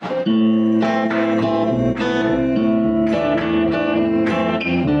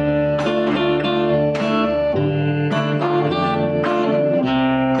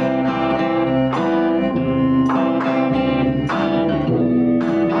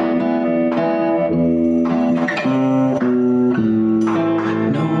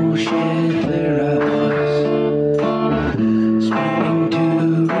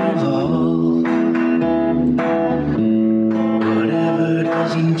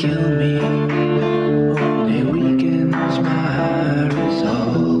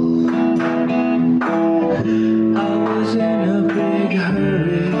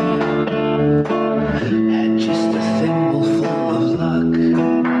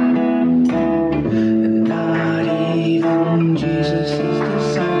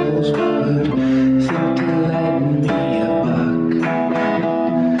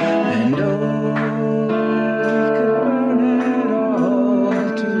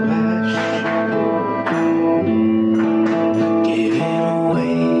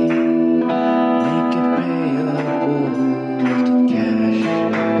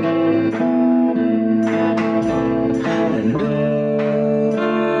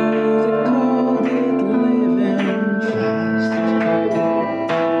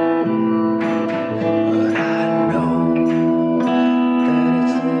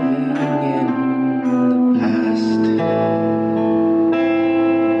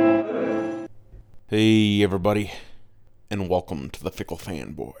Hey everybody, and welcome to the Fickle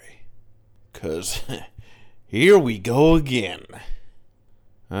Fanboy, 'cause here we go again.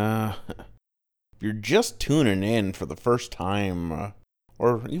 If you're just tuning in for the first time,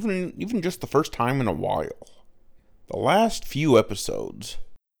 or even just the first time in a while, the last few episodes,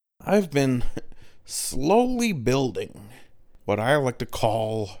 I've been slowly building what I like to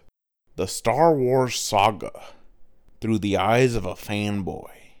call the Star Wars saga through the eyes of a fanboy.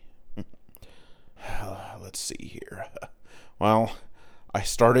 Let's see here. Well, I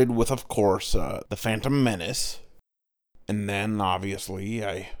started with, of course, The Phantom Menace. And then, obviously,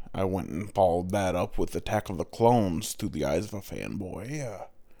 I went and followed that up with Attack of the Clones through the eyes of a fanboy.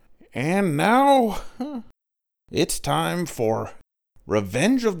 And now, it's time for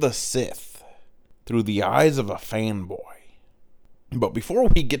Revenge of the Sith through the eyes of a fanboy. But before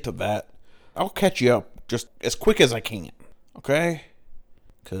we get to that, I'll catch you up just as quick as I can, okay?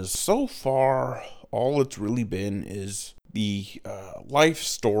 Because so far, all it's really been is the life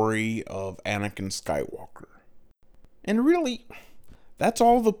story of Anakin Skywalker. And really, that's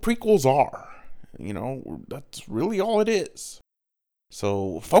all the prequels are. You know, that's really all it is.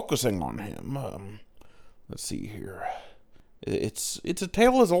 So, focusing on him, let's see here. It's a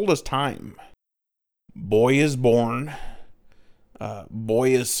tale as old as time. Boy is born. Boy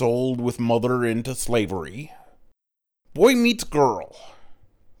is sold with mother into slavery. Boy meets girl.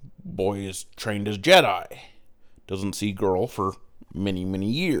 Boy is trained as Jedi. Doesn't see girl for many, many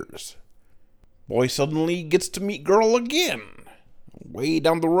years. Boy suddenly gets to meet girl again, way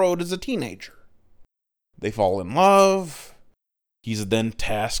down the road as a teenager. They fall in love. He's then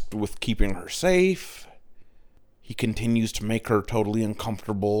tasked with keeping her safe. He continues to make her totally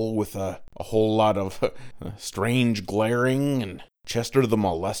uncomfortable with a whole lot of strange glaring and Chester the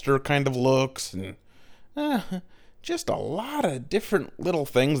Molester kind of looks, and just a lot of different little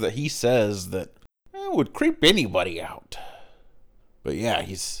things that he says that would creep anybody out. But yeah,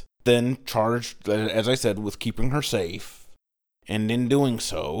 he's then charged, as I said, with keeping her safe. And in doing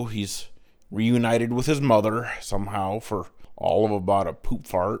so, he's reunited with his mother somehow for all of about a poop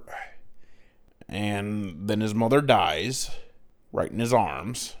fart. And then his mother dies, right in his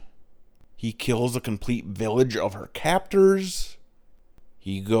arms. He kills a complete village of her captors.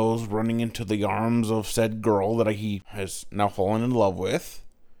 He goes running into the arms of said girl that he has now fallen in love with.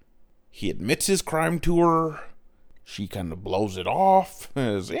 He admits his crime to her. She kind of blows it off.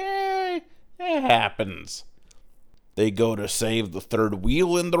 It happens. They go to save the third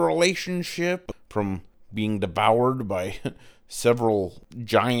wheel in the relationship from being devoured by several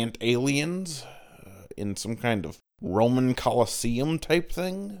giant aliens in some kind of Roman Colosseum type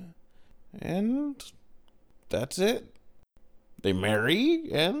thing. And that's it. They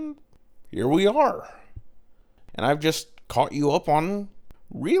marry, and here we are. And I've just caught you up on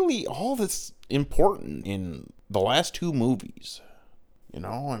really all that's important in the last two movies. You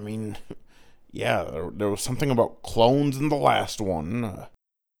know, I mean, yeah, there was something about clones in the last one,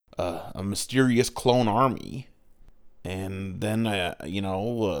 a mysterious clone army. And then,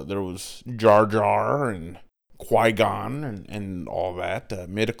 there was Jar Jar and Qui-Gon and all that,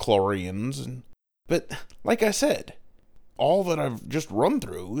 midichlorians. But, like I said, all that I've just run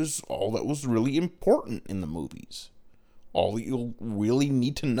through is all that was really important in the movies. all you'll really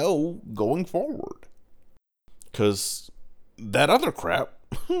need to know going forward. Because that other crap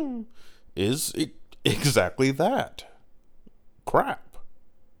is exactly that. Crap.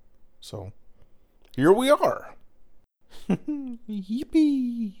 So, here we are.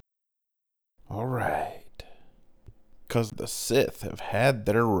 Yippee. Alright. Because the Sith have had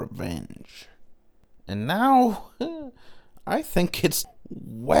their revenge. And now, I think it's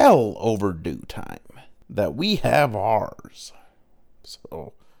well overdue time that we have ours.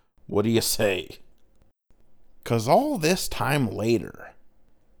 So, what do you say? Because all this time later,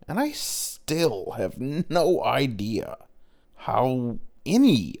 and I still have no idea how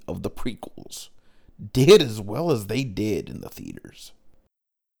any of the prequels did as well as they did in the theaters.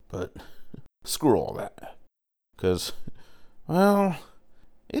 But screw all that. Because, well,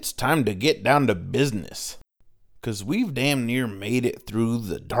 it's time to get down to business. Because we've damn near made it through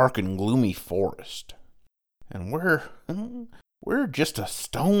the dark and gloomy forest. And we're just a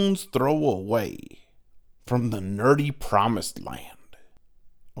stone's throw away from the nerdy promised land.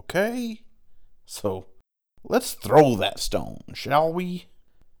 Okay? So, let's throw that stone, shall we?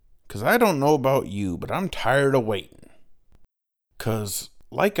 'Cause I don't know about you, but I'm tired of waiting. 'Cause,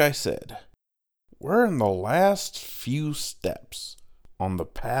 like I said, we're in the last few steps on the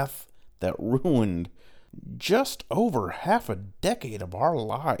path that ruined just over half a decade of our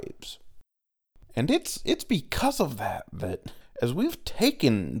lives. And it's because of that as we've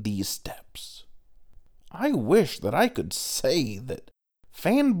taken these steps, I wish that I could say that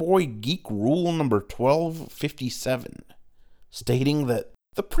Fanboy Geek Rule number 1257, stating that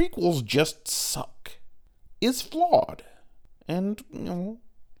the prequels just suck, is flawed, and,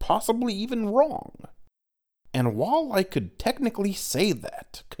 possibly even wrong. And while I could technically say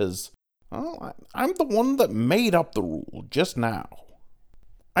that, because, well, I'm the one that made up the rule just now,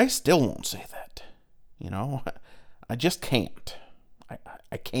 I still won't say that. I just can't.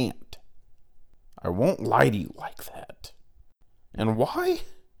 I can't. I won't lie to you like that. And why?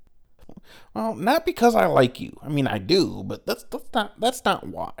 Well, not because I like you. I mean, I do, but that's not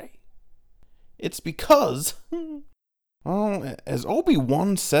why. It's because, well, as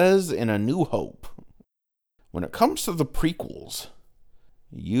Obi-Wan says in A New Hope, when it comes to the prequels,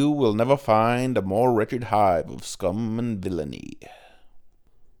 you will never find a more wretched hive of scum and villainy.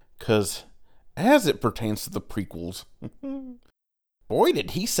 'Cause, as it pertains to the prequels, boy,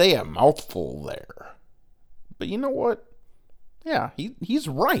 did he say a mouthful there. But you know what? Yeah, he's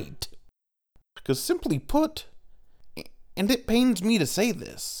right. Because simply put, and it pains me to say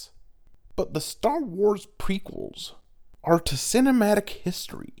this, but the Star Wars prequels are to cinematic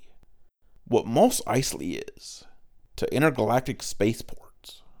history what Mos Eisley is to intergalactic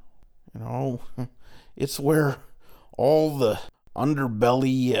spaceports. It's where all the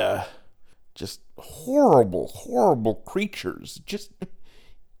underbelly, just horrible creatures, just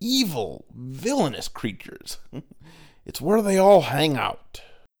evil, villainous creatures. It's where they all hang out.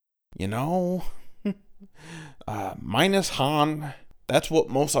 Minus Han, that's what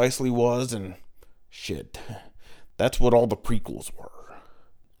Mos Eisley was, and shit, that's what all the prequels were.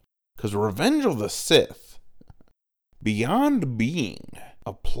 Because Revenge of the Sith, beyond being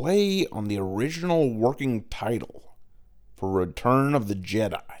a play on the original working title for Return of the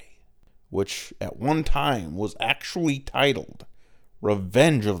Jedi, which at one time was actually titled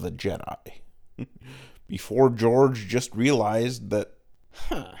Revenge of the Jedi, before George just realized that,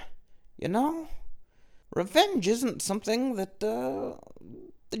 revenge isn't something that the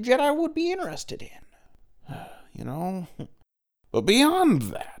Jedi would be interested in. But beyond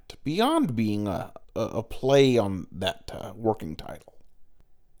that, beyond being a play on that working title,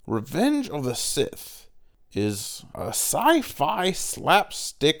 Revenge of the Sith is a sci-fi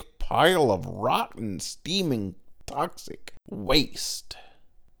slapstick pile of rotten, steaming, toxic waste.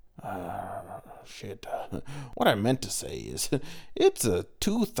 What I meant to say is, it's a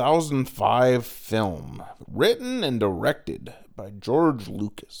 2005 film written and directed by George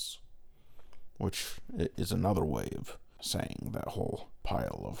Lucas, which is another way of saying that whole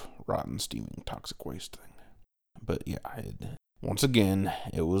pile of rotten, steaming, toxic waste thing. But yeah, once again,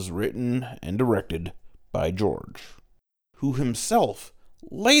 it was written and directed by George, who himself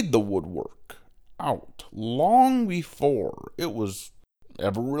laid the woodwork out long before it was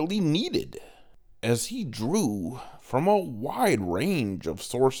ever really needed, as he drew from a wide range of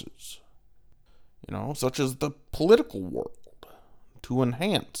sources, such as the political world, to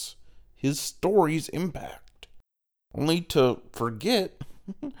enhance his story's impact, only to forget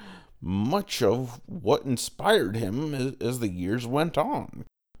much of what inspired him as the years went on.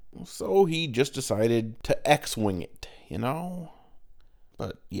 So he just decided to X-wing it,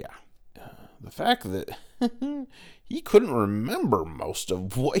 But yeah, the fact that he couldn't remember most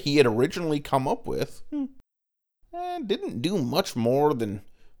of what he had originally come up with didn't do much more than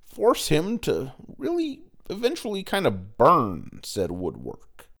force him to really eventually kind of burn said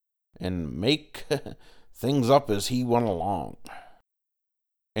woodwork and make things up as he went along.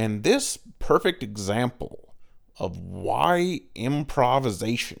 And this perfect example of why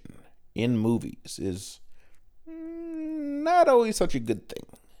improvisation in movies is not always such a good thing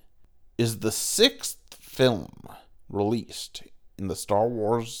is the 6th film released in the Star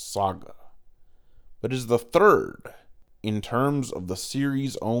Wars saga, but is the 3rd in terms of the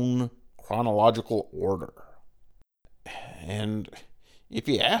series' own chronological order. And if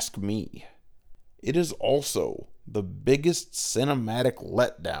you ask me, it is also the biggest cinematic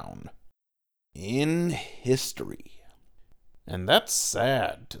letdown in history. And that's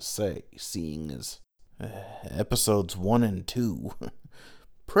sad to say, seeing as episodes 1 and 2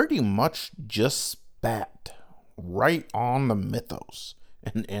 pretty much just spat right on the mythos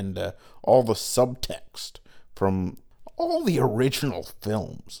and all the subtext from all the original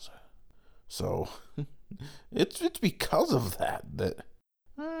films. So it's because of that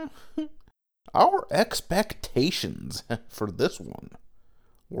our expectations for this one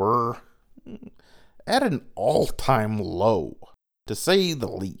were at an all-time low, to say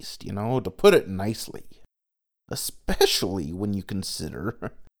the least, to put it nicely. Especially when you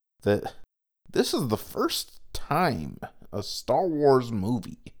consider that this is the first time a Star Wars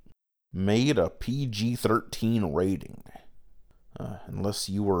movie made a PG-13 rating. Unless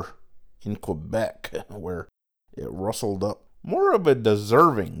you were in Quebec, where it rustled up more of a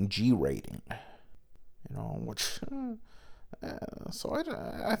deserving G rating. Which... so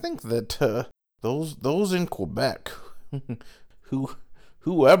I think that those in Quebec,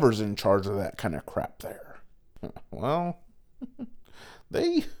 whoever's in charge of that kind of crap there, well,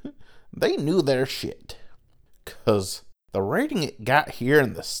 they knew their shit. 'Cause the rating it got here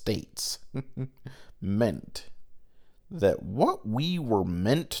in the States meant that what we were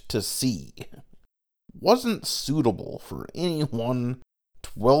meant to see wasn't suitable for anyone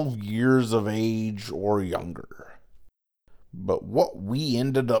 12 years of age or younger. But what we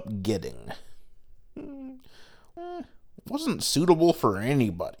ended up getting wasn't suitable for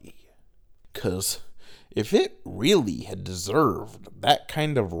anybody. 'Cause if it really had deserved that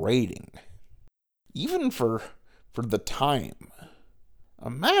kind of rating, even for the time,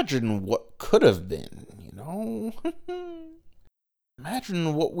 imagine what could have been,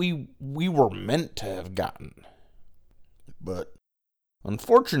 Imagine what we were meant to have gotten. But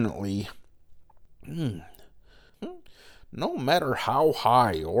unfortunately, no matter how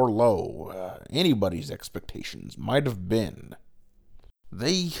high or low anybody's expectations might have been,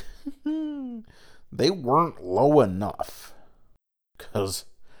 they weren't low enough. 'Cause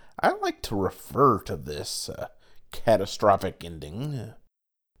I like to refer to this catastrophic ending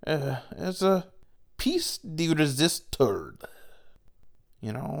as a piece de resistor.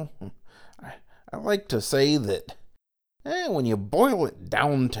 I like to say that when you boil it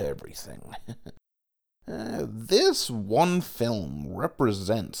down to everything, this one film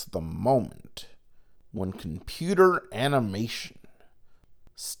represents the moment when computer animation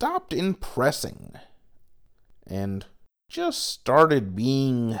stopped impressing and just started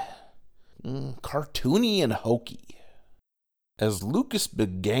being cartoony and hokey. As Lucas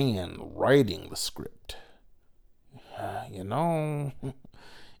began writing the script,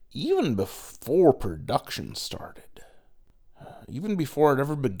 even before production started, even before it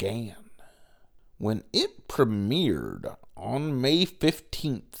ever began, when it premiered on May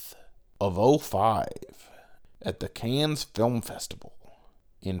 15th of 2005 at the Cannes Film Festival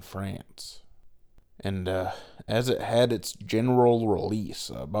in France, and as it had its general release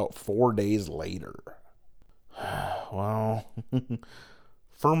about 4 days later, well,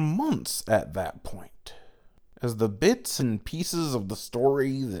 for months at that point, as the bits and pieces of the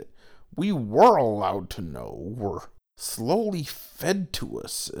story that we were allowed to know were slowly fed to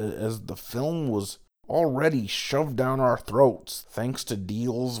us as the film was already shoved down our throats thanks to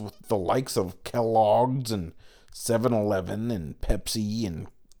deals with the likes of Kellogg's and 7-Eleven and Pepsi and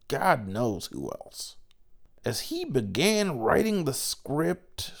God knows who else. As he began writing the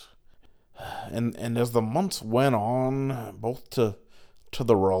script, and as the months went on, both to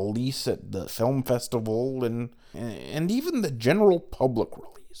the release at the film festival and even the general public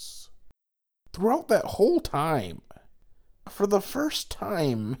release, throughout that whole time, for the first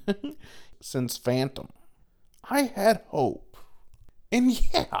time since Phantom, I had hope. And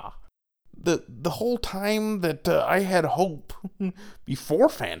yeah, the whole time that I had hope before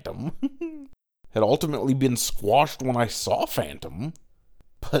Phantom had ultimately been squashed when I saw Phantom.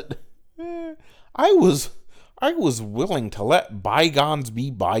 But I was willing to let bygones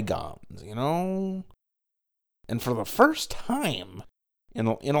be bygones, you know? And for the first time in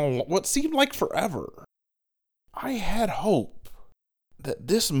what seemed like forever, I had hope that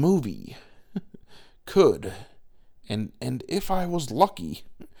this movie could, and if I was lucky,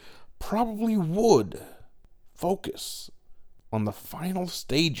 probably would focus on the final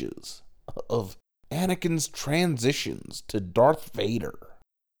stages of Anakin's transitions to Darth Vader.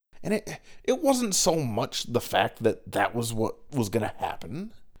 And it wasn't so much the fact that was what was going to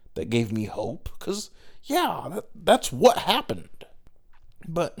happen that gave me hope, because, yeah, that's what happened.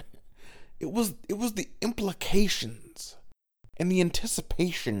 But it was the implications and the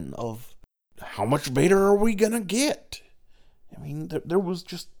anticipation of how much Vader are we going to get? I mean, there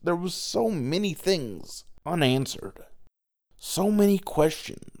was so many things unanswered. So many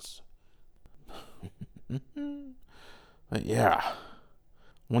questions. But yeah,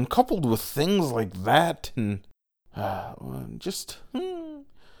 when coupled with things like that and just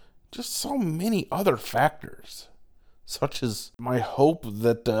so many other factors, such as my hope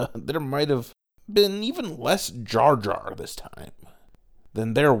that there might have been even less Jar Jar this time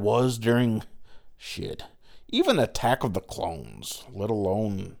than there was during even Attack of the Clones, let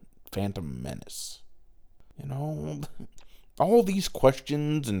alone Phantom Menace. You know, all these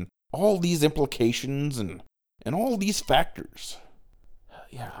questions and all these implications and all these factors.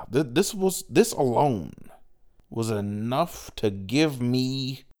 Yeah, this alone was enough to give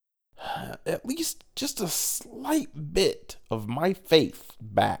me at least just a slight bit of my faith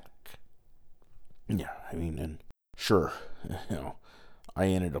back. Yeah, I mean, and sure, you know, I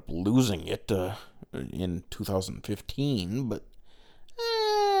ended up losing it in 2015, but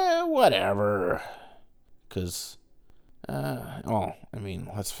whatever. Because, I mean,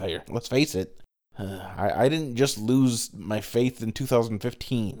 let's face it. I didn't just lose my faith in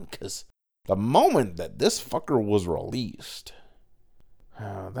 2015, because the moment that this fucker was released,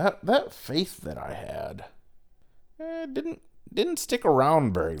 that faith that I had didn't stick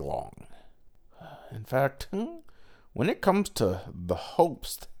around very long. In fact, when it comes to the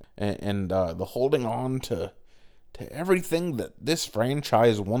hopes and the holding on to everything that this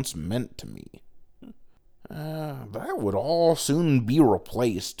franchise once meant to me, that would all soon be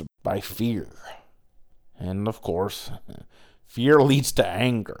replaced by fear. And of course, fear leads to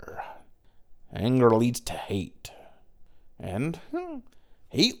anger. Anger leads to hate. And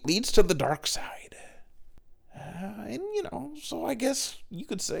hate leads to the dark side. And, you know, so I guess you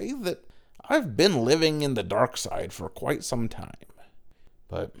could say that I've been living in the dark side for quite some time.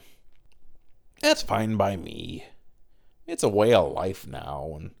 But that's fine by me. It's a way of life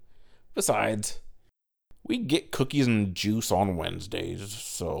now. And besides, we get cookies and juice on Wednesdays,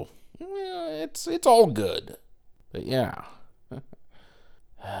 so it's all good. But yeah,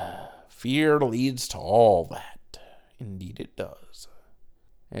 fear leads to all that. Indeed it does.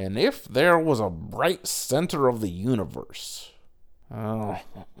 And if there was a bright center of the universe,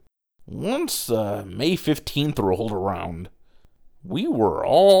 once May 15th rolled around, we were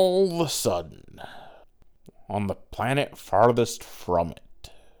all of a sudden on the planet farthest from it.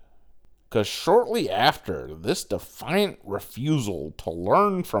 Because shortly after this defiant refusal to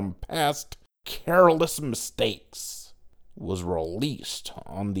learn from past careless mistakes was released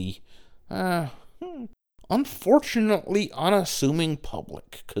on the unfortunately unassuming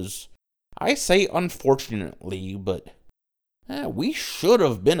public, because I say unfortunately, but we should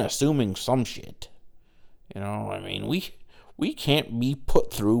have been assuming some shit. You know, I mean, we can't be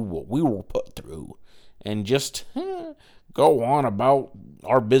put through what we were put through and just go on about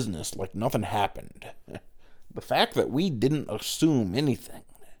our business like nothing happened. The fact that we didn't assume anything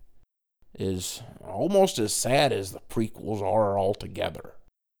is almost as sad as the prequels are altogether,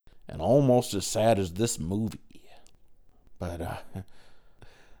 and almost as sad as this movie. But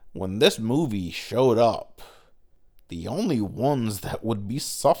when this movie showed up, the only ones that would be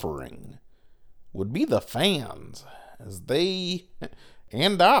suffering would be the fans, as they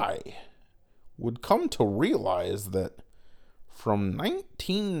and I would come to realize that from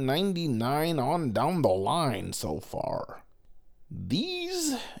 1999 on down the line so far,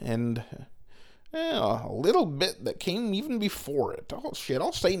 these and a little bit that came even before it, I'll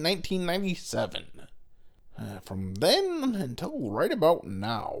say 1997, from then until right about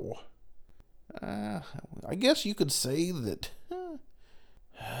now, I guess you could say that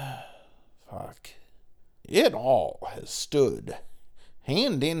it all has stood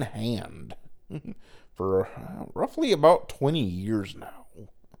hand in hand for roughly about 20 years now,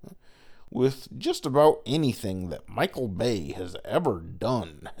 with just about anything that Michael Bay has ever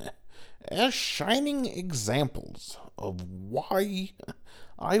done as shining examples of why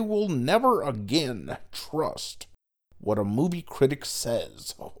I will never again trust what a movie critic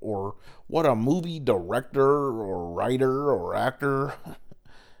says, or what a movie director or writer or actor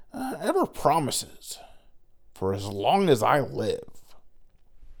ever promises for as long as I live.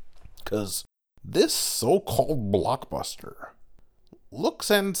 'Cause this so-called blockbuster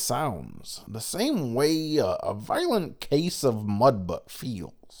looks and sounds the same way a violent case of mudbutt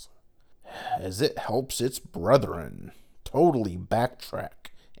feels, as it helps its brethren totally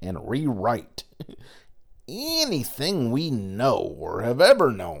backtrack and rewrite anything we know or have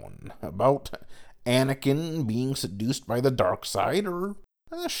ever known about Anakin being seduced by the dark side, or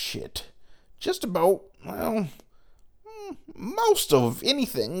just about, well, most of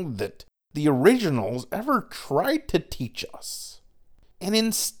anything that the originals ever tried to teach us. And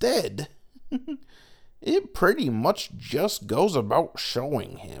instead, it pretty much just goes about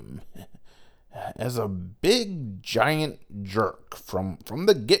showing him as a big giant jerk from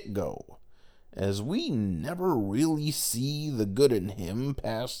the get-go, as we never really see the good in him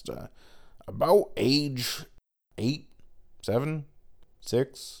past about age 8, 7,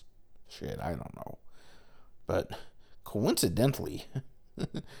 6, I don't know. But coincidentally,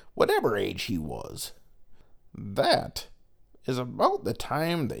 whatever age he was, that is about the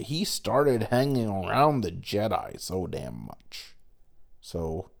time that he started hanging around the Jedi so damn much.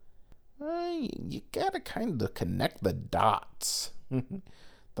 So, you gotta kind of connect the dots.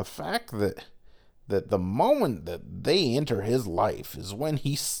 The fact that the moment that they enter his life is when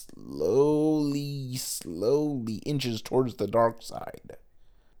he slowly inches towards the dark side.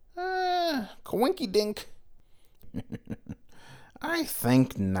 Coinky dink. I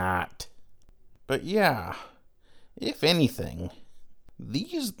think not. But yeah, if anything,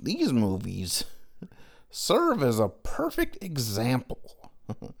 these movies serve as a perfect example,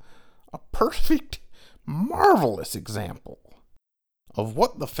 a perfect, marvelous example of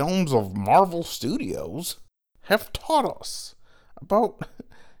what the films of Marvel Studios have taught us about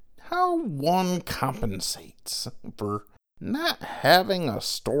how one compensates for not having a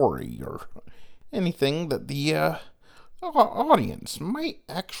story or anything that the audience might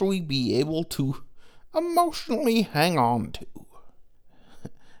actually be able to emotionally hang on to,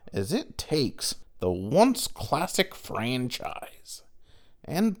 as it takes the once classic franchise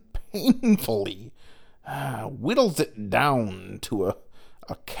and painfully whittles it down to a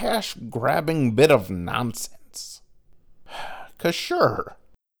cash-grabbing bit of nonsense. 'Cause sure,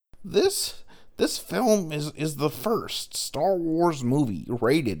 this film is the first Star Wars movie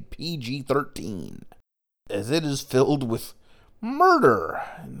rated PG-13, as it is filled with murder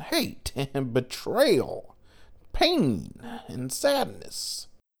and hate and betrayal, pain and sadness,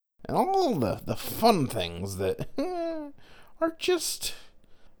 and all the fun things that are just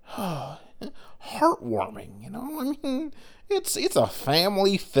heartwarming, I mean, it's a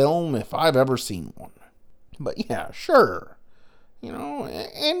family film if I've ever seen one. But yeah, sure,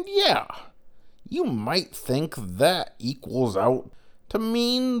 and yeah, you might think that equals out to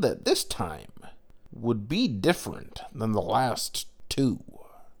mean that this time would be different than the last two,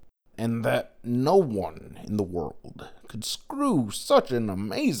 and that no one in the world could screw such an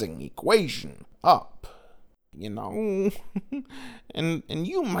amazing equation up, and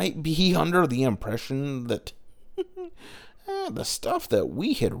you might be under the impression that the stuff that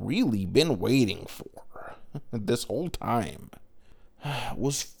we had really been waiting for this whole time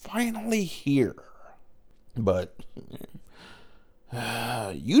was finally here. But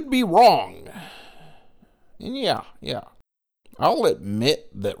you'd be wrong. And yeah, I'll admit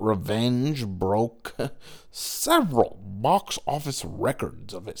that Revenge broke several box office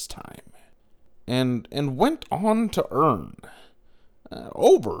records of its time, and went on to earn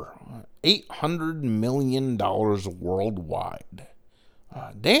over $800 million worldwide.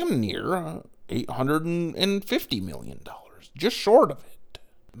 Damn near $850 million, just short of it,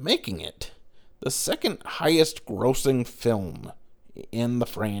 making it the second highest grossing film in the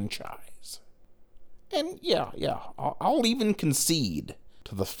franchise. And yeah, I'll even concede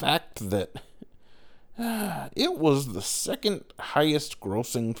to the fact that it was the second highest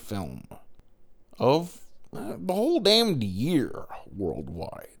grossing film of the whole damned year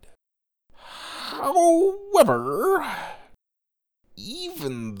worldwide. However,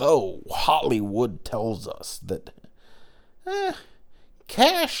 even though Hollywood tells us that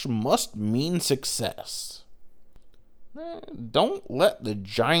cash must mean success, don't let the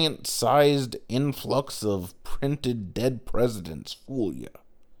giant-sized influx of printed dead presidents fool you,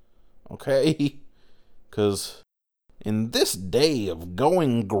 okay? 'Cause in this day of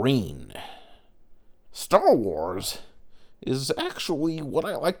going green, Star Wars is actually what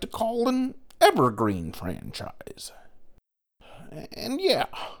I like to call an evergreen franchise. And yeah,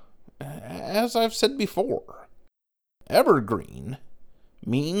 as I've said before, evergreen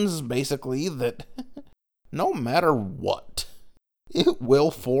means basically that no matter what, it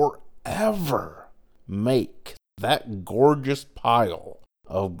will forever make that gorgeous pile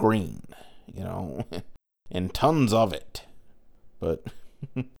of green, and tons of it. But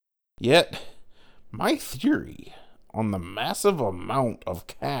yet, my theory on the massive amount of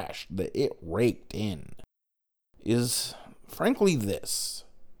cash that it raked in is frankly this.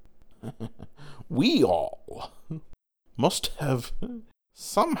 We all must have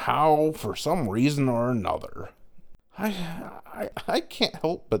somehow, for some reason or another, I can't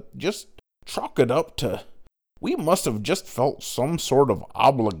help but just chalk it up to we must have just felt some sort of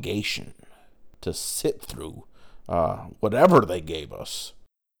obligation to sit through whatever they gave us,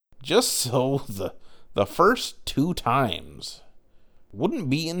 just so the first 2 times wouldn't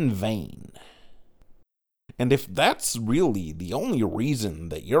be in vain. And if that's really the only reason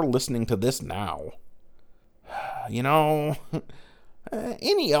that you're listening to this now,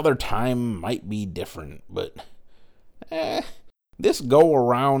 any other time might be different, but this go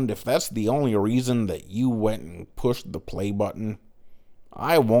around, if that's the only reason that you went and pushed the play button,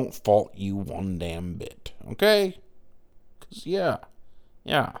 I won't fault you one damn bit, okay? 'Cause yeah,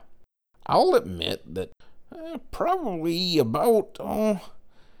 I'll admit that probably about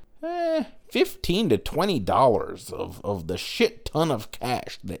 $15 to $20 of the shit ton of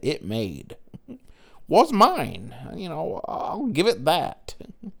cash that it made was mine. I'll give it that.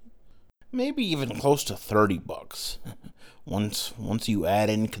 Maybe even close to $30 once you add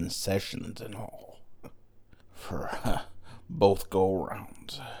in concessions and all for both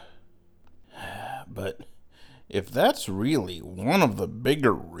go-rounds. But if that's really one of the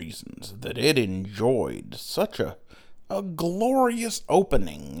bigger reasons that it enjoyed such a glorious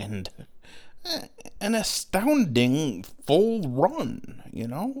opening and an astounding full run,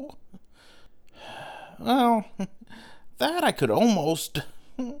 well, that I could almost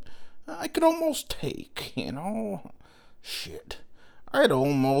take, Shit. I'd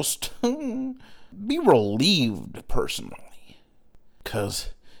almost be relieved, personally. 'Cause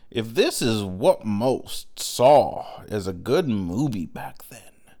if this is what most saw as a good movie back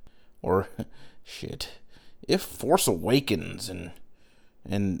then, or, shit, if Force Awakens and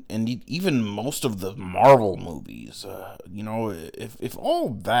even most of the Marvel movies, if all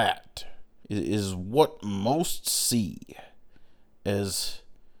that is what most see as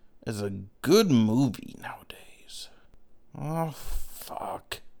a good movie nowadays, oh,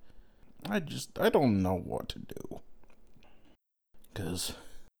 fuck. I don't know what to do. 'Cause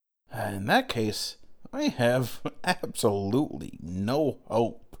in that case, I have absolutely no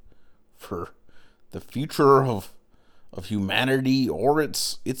hope for the future of humanity or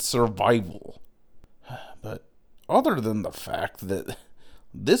its survival. But other than the fact that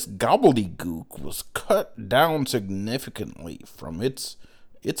this gobbledygook was cut down significantly from its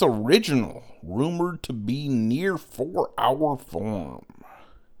original, rumored to be near 4-hour form,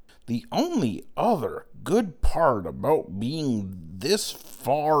 the only other good part about being this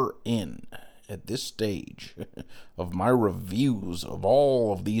far in at this stage of my reviews of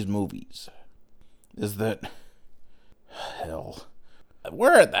all of these movies is that, hell,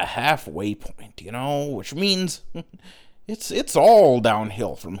 we're at the halfway point, which means it's all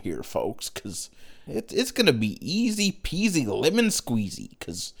downhill from here, folks, because it's going to be easy peasy lemon squeezy,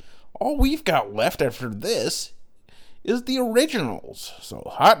 because all we've got left after this is the originals, so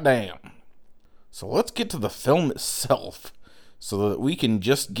hot damn. So let's get to the film itself, so that we can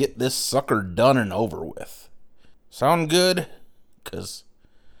just get this sucker done and over with. Sound good? 'Cause,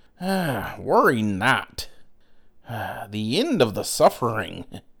 worry not. The end of the suffering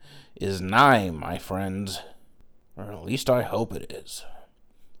is nigh, my friends. Or at least I hope it is.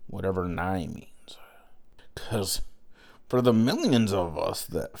 Whatever nigh means. 'Cause for the millions of us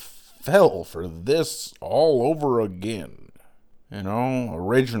that fell for this all over again,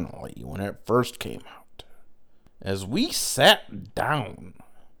 originally when it first came out, as we sat down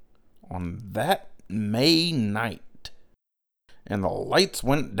on that May night and the lights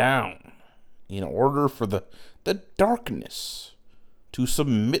went down in order for the darkness to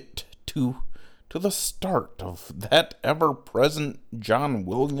submit to the start of that ever-present John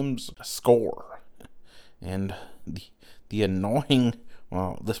Williams score, and the annoying,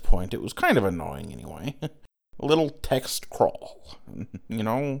 well, at this point it was kind of annoying anyway, little text crawl,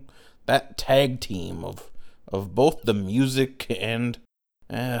 that tag team of both the music and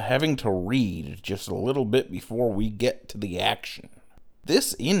having to read just a little bit before we get to the action.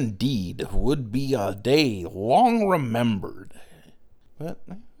 This indeed would be a day long remembered. But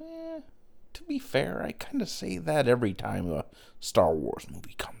to be fair, I kind of say that every time a Star Wars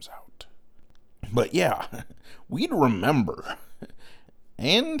movie comes out. But yeah, we'd remember.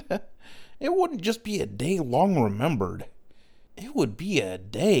 And it wouldn't just be a day long remembered. It would be a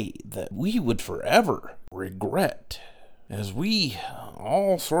day that we would forever regret, as we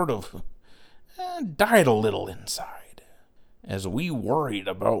all sort of died a little inside, as we worried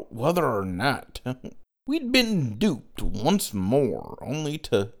about whether or not we'd been duped once more, only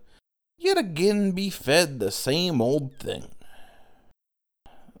to yet again be fed the same old thing.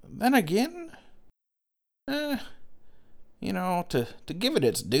 Then again, to give it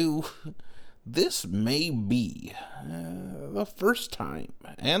its due, this may be the first time,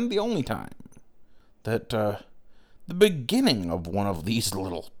 and the only time, that the beginning of one of these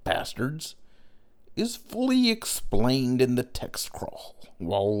little bastards is fully explained in the text crawl,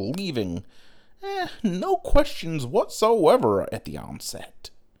 while leaving no questions whatsoever at the onset.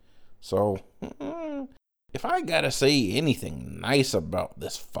 So, if I gotta say anything nice about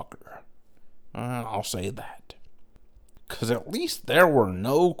this fucker, I'll say that. 'Cause at least there were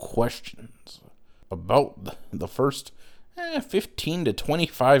no questions about the first 15 to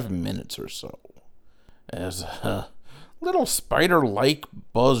 25 minutes or so, as little spider-like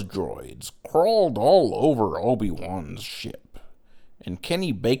buzz droids crawled all over Obi-Wan's ship and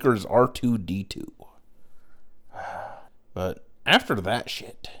Kenny Baker's R2-D2. But after that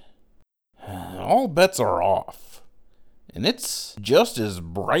shit, all bets are off, and it's just as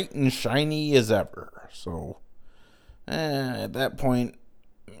bright and shiny as ever. So at that point,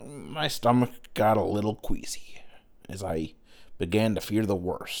 my stomach got a little queasy as I began to fear the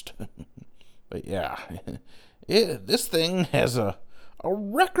worst. But yeah, this thing has a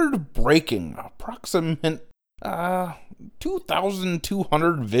record-breaking approximate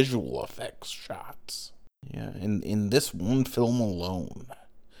 2,200 visual effects shots. Yeah, in this one film alone,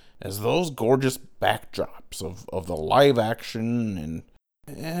 as those gorgeous backdrops of the live action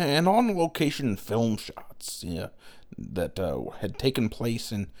and on location film shots, that had taken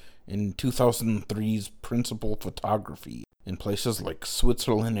place in 2003's principal photography in places like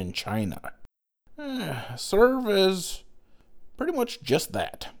Switzerland and China, serve as pretty much just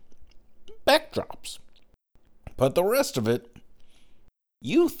that, backdrops. But the rest of it,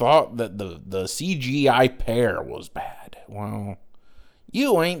 you thought that the CGI pair was bad. Well,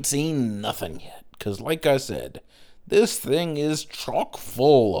 you ain't seen nothing yet, 'cause like I said, this thing is chock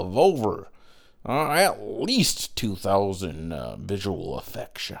full of over at least 2,000 visual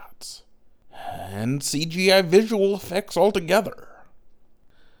effect shots, and CGI visual effects altogether.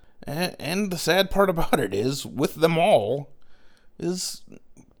 And the sad part about it is, with them all, is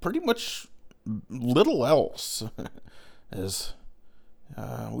pretty much little else, as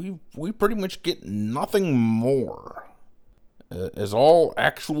we pretty much get nothing more, as all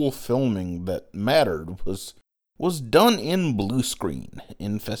actual filming that mattered was done in blue screen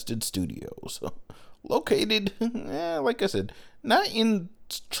infested studios, located, like I said, not in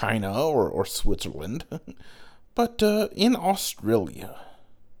China or Switzerland, but in Australia,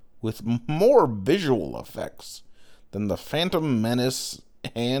 with more visual effects than the Phantom Menace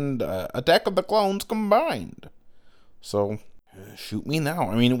and Attack of the Clones combined. So, shoot me now.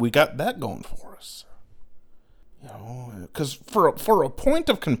 I mean, we got that going for us. Because for a point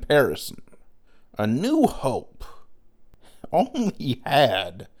of comparison, A New Hope only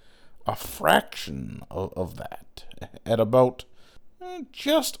had a fraction of that, at about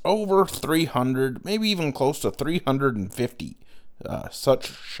just over 300, maybe even close to 350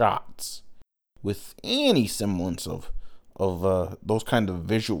 such shots, with any semblance of those kind of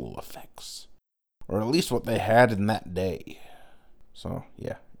visual effects, or at least what they had in that day. So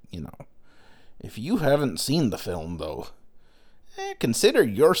yeah, if you haven't seen the film though, consider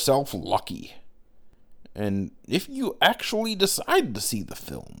yourself lucky. And if you actually decide to see the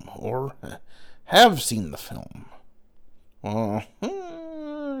film, or have seen the film, well,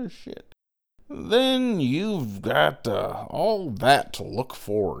 shit, then you've got all that to look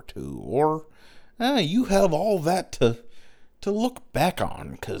forward to, or you have all that to look back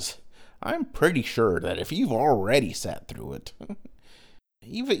on, because I'm pretty sure that if you've already sat through it,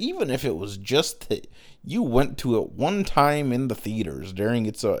 even if it was just that you went to it one time in the theaters during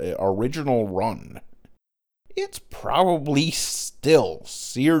its original run, it's probably still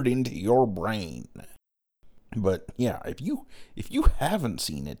seared into your brain. But yeah, if you haven't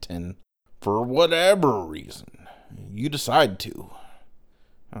seen it, and for whatever reason you decide to,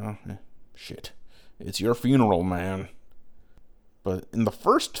 shit, it's your funeral, man. But in the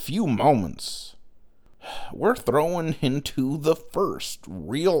first few moments, we're thrown into the first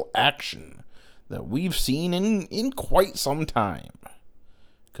real action that we've seen in quite some time.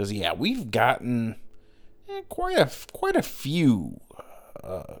 Because, yeah, we've gotten quite a few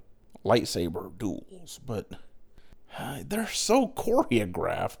lightsaber duels, but they're so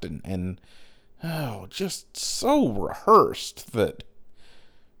choreographed and just so rehearsed that,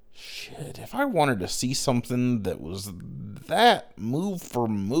 shit, if I wanted to see something that was that move for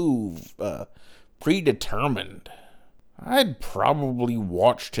move predetermined, I'd probably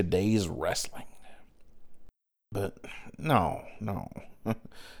watch today's wrestling. But no.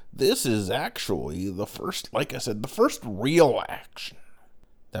 This is actually the first, like I said, the first real action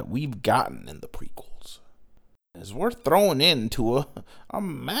that we've gotten in the prequels. As we're thrown into a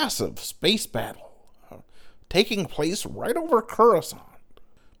massive space battle taking place right over Coruscant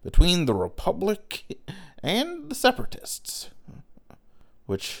between the Republic and the Separatists,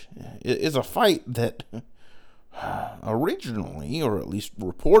 which is a fight that originally, or at least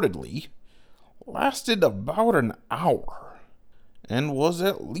reportedly, lasted about an hour and was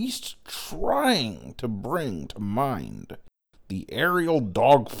at least trying to bring to mind the aerial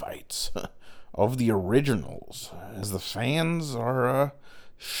dogfights of the originals, as the fans are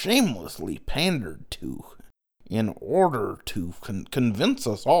shamelessly pandered to in order to convince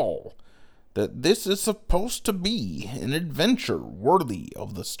us all that this is supposed to be an adventure worthy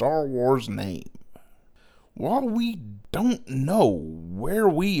of the Star Wars name. While we don't know where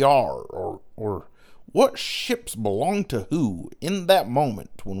we are or what ships belong to who in that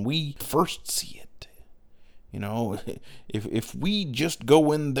moment when we first see it. You know, if we just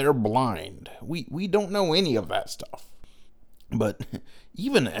go in there blind, we don't know any of that stuff. But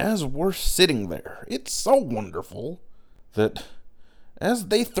even as we're sitting there, it's so wonderful that as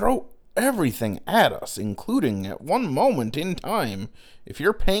they throw everything at us, including at one moment in time, if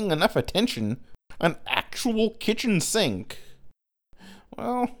you're paying enough attention, an actual kitchen sink,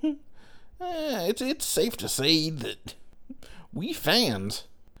 well, it's safe to say that we fans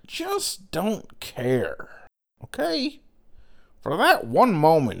just don't care. Okay? For that one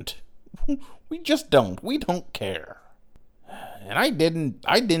moment, we just don't. We don't care. And I didn't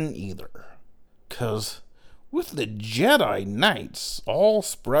either. 'Cause with the Jedi Knights all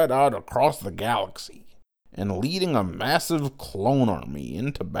spread out across the galaxy and leading a massive clone army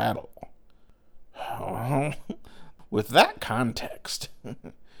into battle, well, with that context,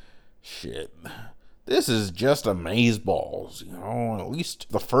 shit, this is just amazeballs, you know, at least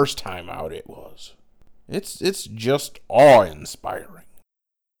the first time out it was. It's just awe-inspiring.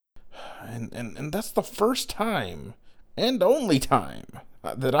 And that's the first time and only time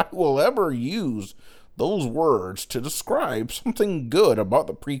that I will ever use those words to describe something good about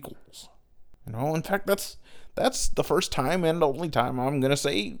the prequels. You know, in fact, that's the first time and only time I'm gonna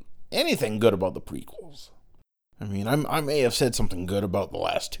say anything good about the prequels. I mean, I may have said something good about the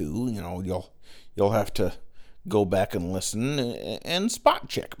last two. You know, you'll have to go back and listen and spot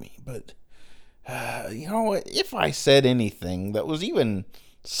check me. But you know, if I said anything that was even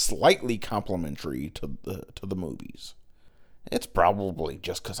slightly complimentary to the movies, it's probably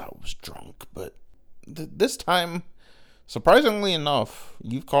just because I was drunk. But this time, surprisingly enough,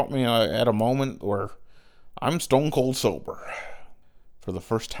 you've caught me at a moment where I'm stone cold sober for the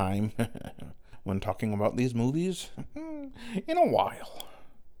first time when talking about these movies in a while.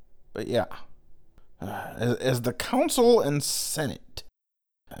 But yeah, as the Council and Senate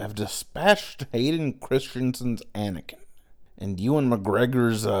have dispatched Hayden Christensen's Anakin and Ewan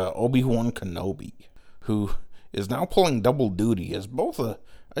McGregor's Obi-Wan Kenobi, who is now pulling double duty as both a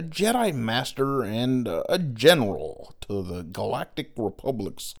Jedi Master and a General to the Galactic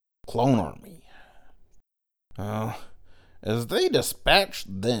Republic's clone army. As they dispatch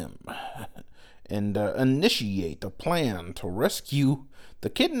them and initiate a plan to rescue the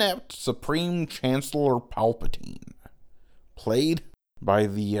kidnapped Supreme Chancellor Palpatine, played by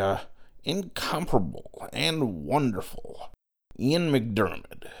the incomparable and wonderful Ian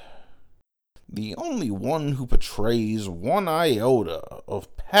McDiarmid, the only one who portrays one iota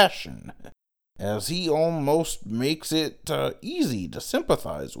of passion, as he almost makes it easy to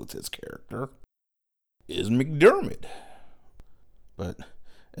sympathize with his character, is McDiarmid. But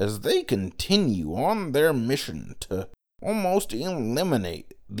as they continue on their mission to almost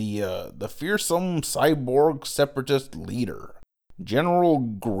eliminate the fearsome cyborg separatist leader, General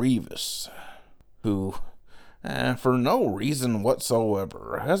Grievous, who, for no reason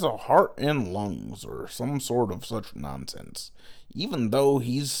whatsoever, has a heart and lungs or some sort of such nonsense, even though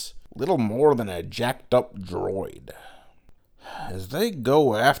he's little more than a jacked up droid. As they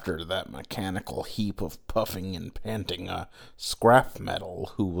go after that mechanical heap of puffing and panting scrap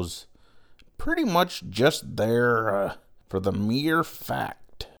metal who was pretty much just there for the mere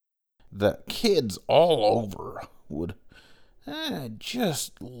fact that kids all over would I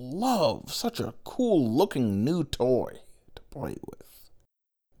just love such a cool-looking new toy to play with.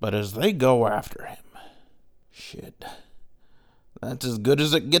 But as they go after him, shit, that's as good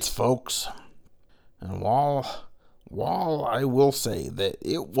as it gets, folks. And while I will say that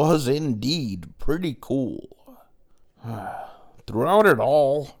it was indeed pretty cool, throughout it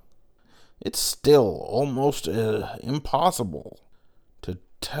all, it's still almost impossible to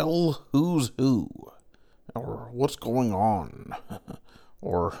tell who's who, or what's going on,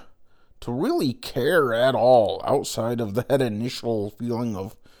 or to really care at all outside of that initial feeling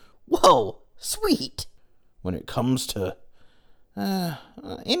of, whoa, sweet, when it comes to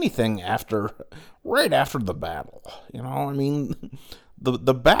anything right after the battle. You know, I mean,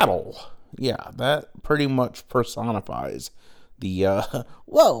 the battle, yeah, that pretty much personifies the,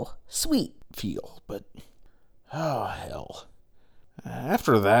 whoa, sweet feel. But, oh, hell.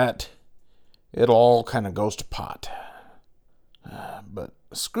 After that, it all kind of goes to pot. But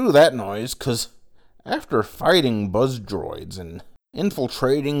screw that noise, because after fighting buzz droids and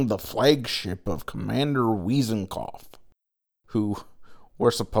infiltrating the flagship of Commander Wiesenkoff, who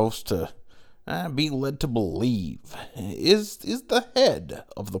we're supposed to be led to believe is the head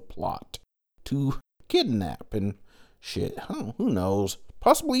of the plot to kidnap and shit, who knows,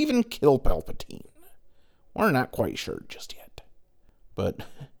 possibly even kill Palpatine. We're not quite sure just yet. But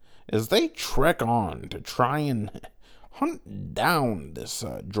as they trek on to try and hunt down this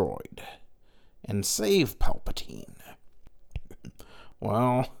droid and save Palpatine,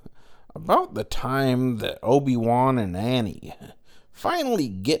 well, about the time that Obi-Wan and Annie finally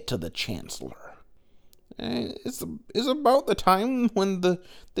get to the Chancellor, is about the time when the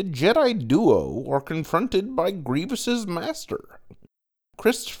Jedi duo are confronted by Grievous's master,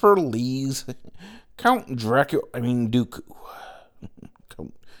 Christopher Lee's Count Dooku.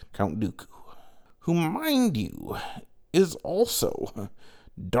 Count Dooku, who, mind you, is also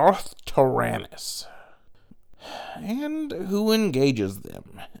Darth Tyrannus, and who engages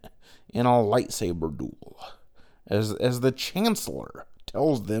them in a lightsaber duel, as the Chancellor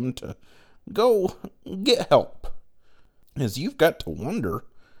tells them to go get help. As you've got to wonder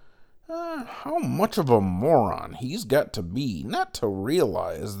how much of a moron he's got to be not to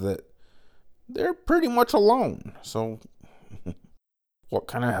realize that they're pretty much alone. So, what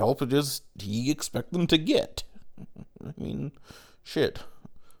kind of help does he expect them to get? I mean, shit.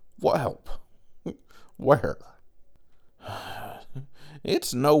 What help? Where?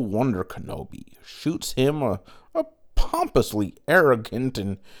 It's no wonder Kenobi shoots him a pompously arrogant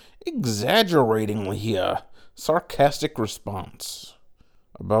and exaggeratingly sarcastic response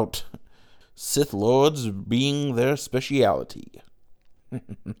about Sith Lords being their speciality.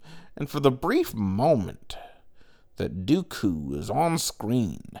 And for the brief moment that Dooku is on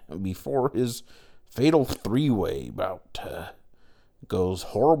screen before his fatal three-way bout goes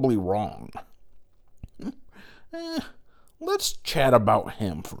horribly wrong, let's chat about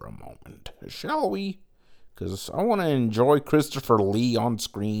him for a moment, shall we? Because I want to enjoy Christopher Lee on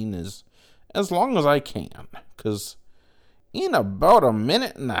screen as long as I can. Because in about a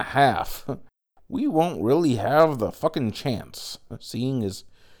minute and a half, we won't really have the fucking chance, seeing as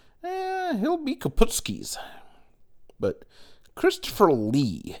he'll be Kaputskis. But Christopher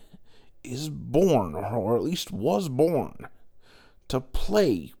Lee is born, or at least was born, to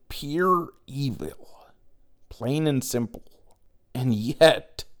play pure evil. Plain and simple. And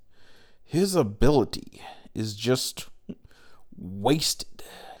yet, his ability is just wasted,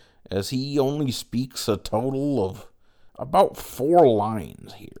 as he only speaks a total of about 4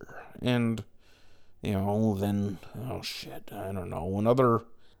 lines here. And, then, I don't know, another,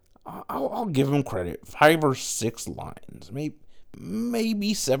 I'll give him credit, 5 or 6 lines,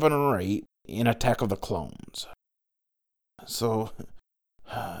 maybe 7 or 8 in Attack of the Clones. So,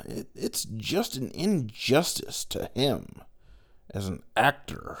 it's just an injustice to him as an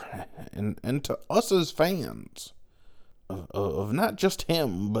actor, and to us as fans, of not just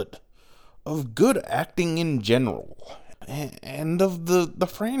him, but of good acting in general, and of the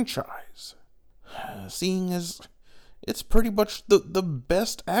franchise, seeing as it's pretty much the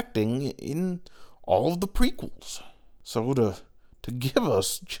best acting in all of the prequels. So to give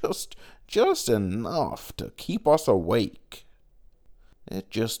us just enough to keep us awake, it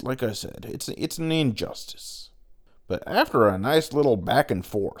just, like I said, it's an injustice. But after a nice little back and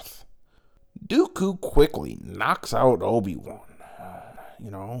forth, Dooku quickly knocks out Obi-Wan.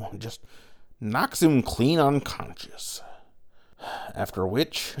 Just knocks him clean unconscious. After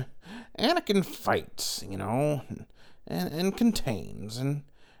which, Anakin fights, and contains, and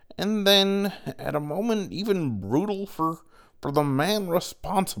then, at a moment even brutal for the man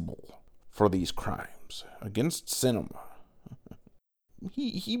responsible for these crimes against cinema,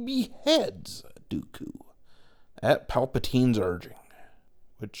 he beheads Dooku at Palpatine's urging,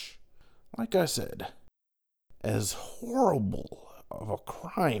 which, like I said, as horrible of a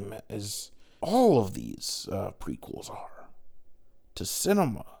crime as all of these prequels are to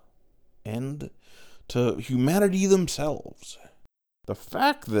cinema and to humanity themselves, the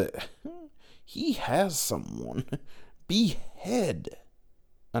fact that he has someone behead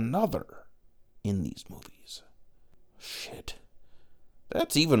another in these movies, shit,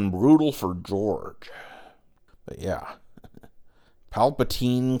 that's even brutal for George. But yeah,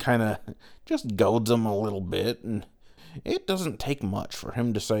 Palpatine kind of just goads him a little bit, and it doesn't take much for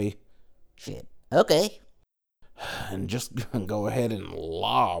him to say, shit, okay, and just go ahead and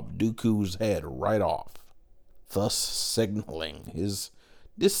lob Dooku's head right off, thus signaling his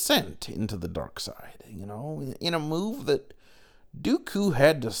descent into the dark side, in a move that Dooku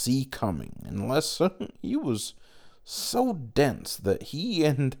had to see coming, unless he was so dense that he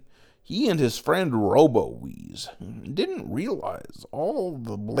and his friend Robo-Wheeze didn't realize all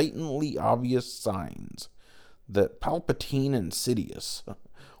the blatantly obvious signs that Palpatine and Sidious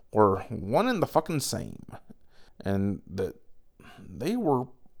were one and the fucking same, and that they were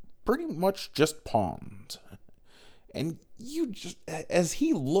pretty much just pawns. And as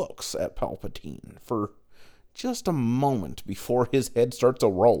he looks at Palpatine for just a moment before his head starts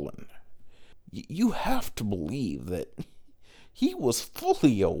a-rolling, you have to believe that he was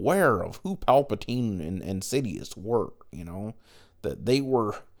fully aware of who Palpatine and Sidious were, that they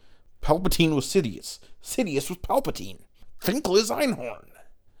were, Palpatine was Sidious, Sidious was Palpatine, Finkel is Einhorn,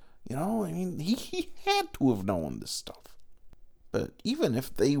 he had to have known this stuff. But even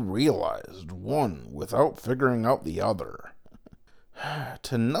if they realized one without figuring out the other,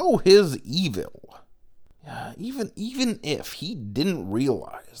 to know his evil, even if he didn't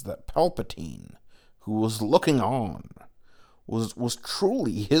realize that Palpatine, who was looking on, was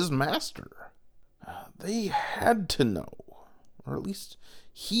truly his master, they had to know, or at least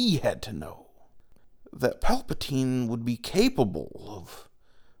he had to know, that Palpatine would be capable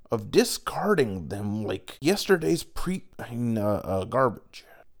of discarding them like yesterday's garbage.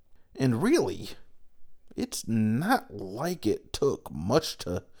 And really, it's not like it took much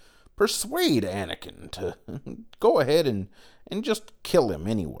to persuade Anakin to go ahead and just kill him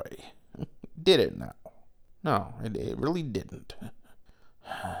anyway. Did it now? No, it really didn't.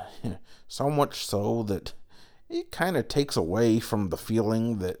 So much so that it kind of takes away from the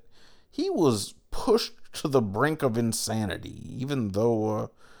feeling that he was pushed to the brink of insanity, even though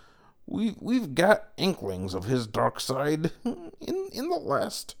we've got inklings of his dark side in the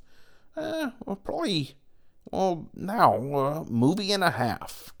last, movie and a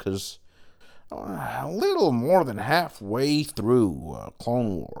half, because a little more than halfway through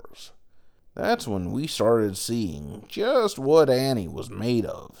Clone Wars, that's when we started seeing just what Annie was made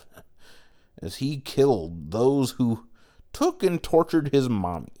of, as he killed those who took and tortured his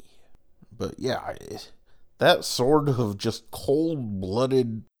mommy. But yeah, that sort of just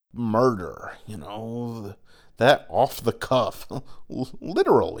cold-blooded murder, that off-the-cuff,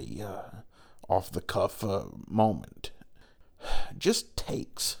 literally off-the-cuff moment, just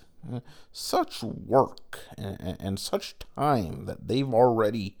takes such work and such time that they've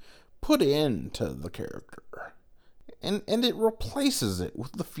already put into the character. And it replaces it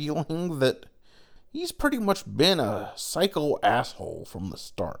with the feeling that he's pretty much been a psycho asshole from the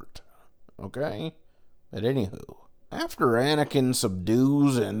start. Okay? But anywho, after Anakin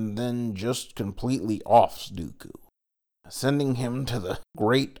subdues and then just completely offs Dooku, sending him to the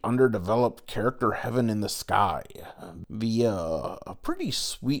great underdeveloped character heaven in the sky via a pretty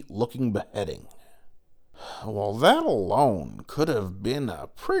sweet-looking beheading. Well, that alone could have been a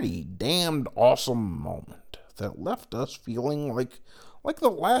pretty damned awesome moment that left us feeling like the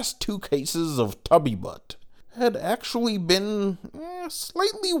last two cases of Tubby Butt had actually been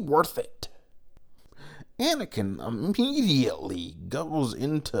slightly worth it. Anakin immediately goes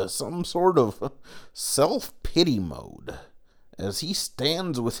into some sort of self-pity mode as he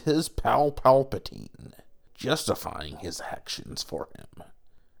stands with his pal Palpatine, justifying his actions for him,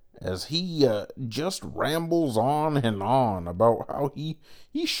 as he just rambles on and on about how he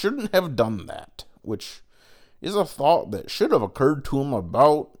shouldn't have done that, which is a thought that should have occurred to him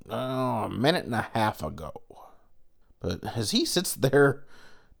about a minute and a half ago. But as he sits there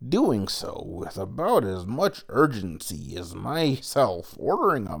doing so with about as much urgency as myself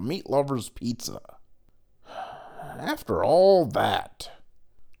ordering a meat lover's pizza, after all that,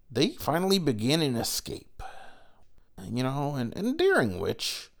 they finally begin an escape, and during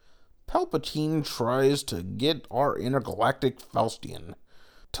which Palpatine tries to get our intergalactic Faustian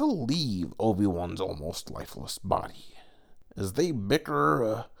to leave Obi-Wan's almost lifeless body. as they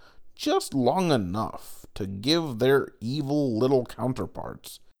bicker just long enough to give their evil little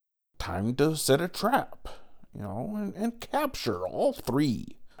counterparts time to set a trap, and capture all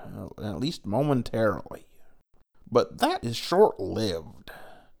three, at least momentarily. But that is short-lived.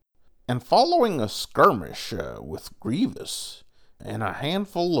 And following a skirmish with Grievous and a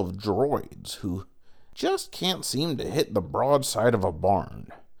handful of droids who just can't seem to hit the broadside of a barn,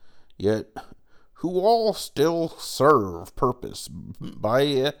 yet who all still serve purpose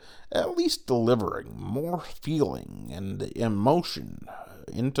by at least delivering more feeling and emotion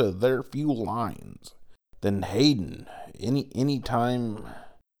into their few lines than Hayden anytime,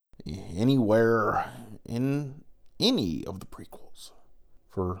 anywhere, in any of the prequels,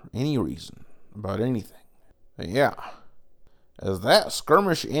 for any reason, about anything. But yeah, as that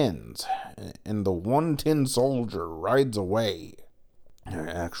skirmish ends, and the one tin soldier rides away,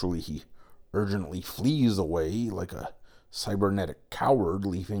 actually he urgently flees away like a cybernetic coward,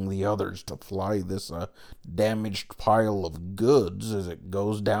 leaving the others to fly this damaged pile of goods as it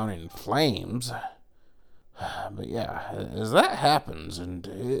goes down in flames. But yeah, as that happens, and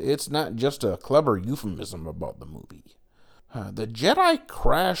it's not just a clever euphemism about the movie, the Jedi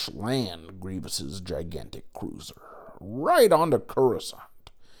crash land Grievous's gigantic cruiser right onto Coruscant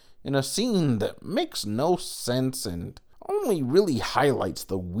in a scene that makes no sense and only really highlights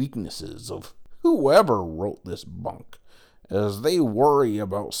the weaknesses of whoever wrote this bunk, as they worry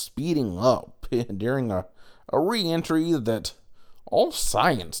about speeding up during a re-entry that all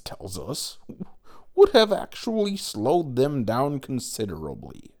science tells us would have actually slowed them down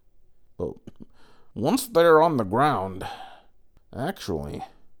considerably. But once they're on the ground, actually,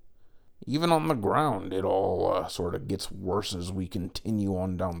 even on the ground, it all sort of gets worse as we continue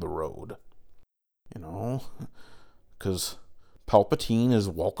on down the road. Because Palpatine is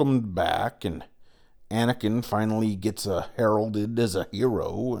welcomed back, and Anakin finally gets heralded as a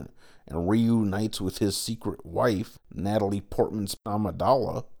hero and reunites with his secret wife, Natalie Portman's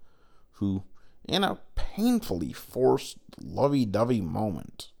Amidala, who, in a painfully forced lovey-dovey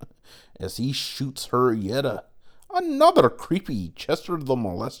moment, as he shoots her yet another creepy Chester the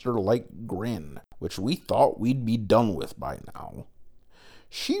Molester-like grin, which we thought we'd be done with by now,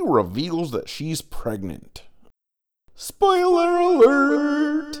 she reveals that she's pregnant. Spoiler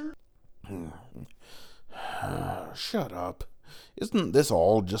alert! Shut up. Isn't this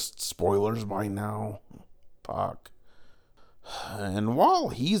all just spoilers by now? Fuck. And while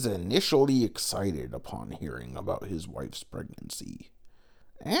he's initially excited upon hearing about his wife's pregnancy,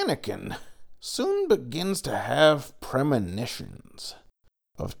 Anakin soon begins to have premonitions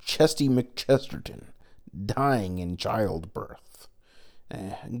of Chesty McChesterton dying in childbirth,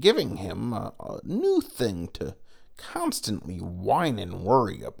 giving him a new thing to constantly whine and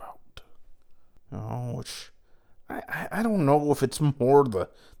worry about. Which I don't know if it's more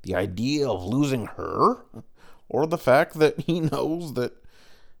the idea of losing her, or the fact that he knows that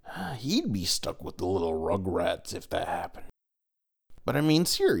he'd be stuck with the little rugrats if that happened. But I mean,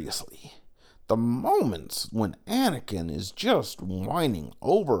 seriously, the moments when Anakin is just whining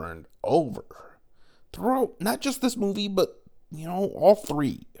over and over throughout not just this movie, but, all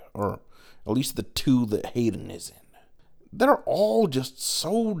three, or at least the two that Hayden is in, they're all just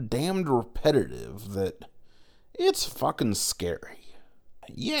so damned repetitive that it's fucking scary.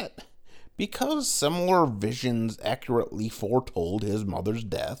 Yet, because similar visions accurately foretold his mother's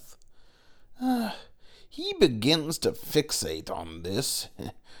death, he begins to fixate on this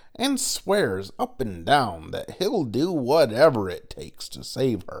and swears up and down that he'll do whatever it takes to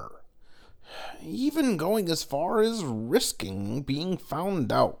save her, even going as far as risking being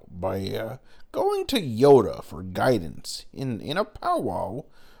found out by going to Yoda for guidance in a powwow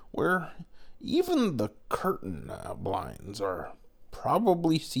where even the curtain blinds are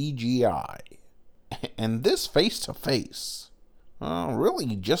probably CGI. And this face-to-face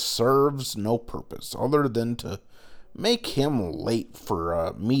really just serves no purpose other than to make him late for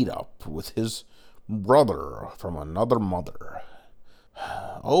a meetup with his brother from another mother.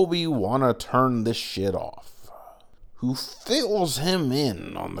 Obi-Wan turn this shit off, who fills him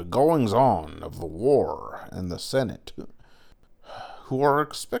in on the goings-on of the war and the Senate, who are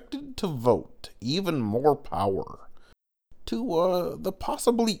expected to vote even more power to the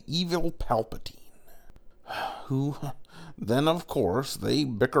possibly evil Palpatine, who then, of course, they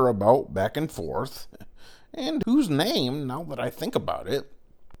bicker about back and forth, and whose name, now that I think about it,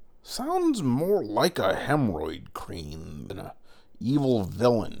 sounds more like a hemorrhoid cream than a evil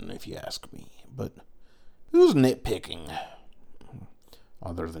villain, if you ask me. But who's nitpicking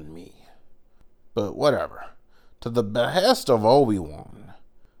other than me? But whatever. To the behest of Obi-Wan,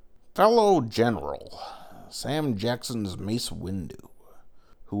 fellow General, Sam Jackson's Mace Windu,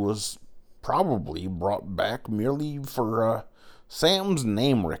 who was probably brought back merely for Sam's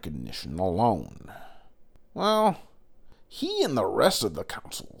name recognition alone. Well, he and the rest of the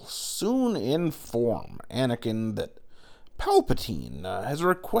council soon inform Anakin that Palpatine has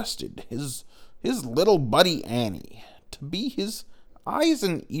requested his little buddy Annie to be his eyes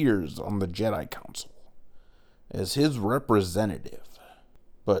and ears on the Jedi Council as his representative.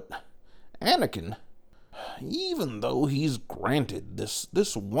 But Anakin, even though he's granted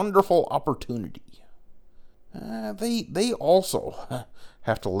this wonderful opportunity, they also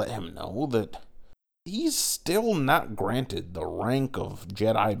have to let him know that he's still not granted the rank of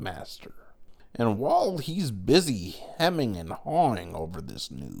Jedi Master. And while he's busy hemming and hawing over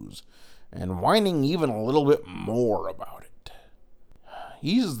this news, and whining even a little bit more about it,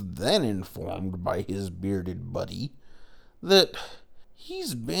 he's then informed by his bearded buddy that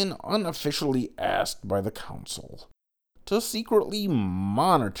he's been unofficially asked by the council to secretly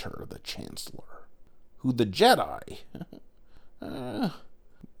monitor the Chancellor, who the Jedi,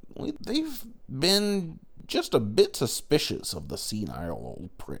 they've been just a bit suspicious of the senile old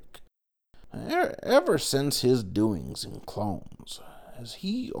prick ever since his doings in Clones, as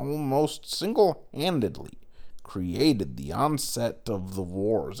he almost single-handedly created the onset of the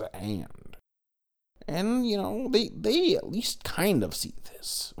wars at hand. And, they at least kind of see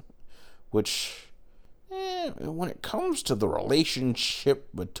this, which, when it comes to the relationship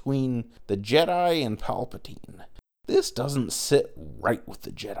between the Jedi and Palpatine, this doesn't sit right with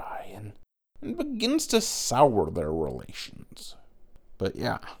the Jedi, and begins to sour their relations. But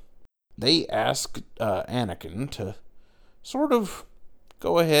yeah, they ask Anakin to sort of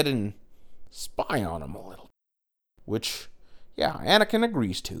go ahead and spy on him a little. Which, yeah, Anakin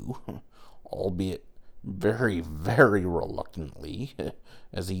agrees to, albeit very, very reluctantly,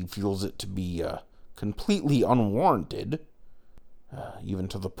 as he feels it to be completely unwarranted, even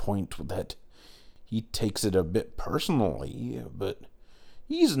to the point that he takes it a bit personally, but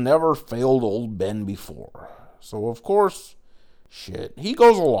he's never failed old Ben before. So, of course, he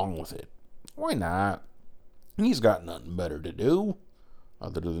goes along with it. Why not? He's got nothing better to do,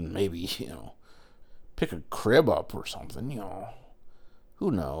 other than maybe, pick a crib up or something,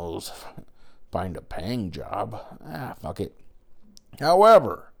 Who knows? Find a paying job. Fuck it.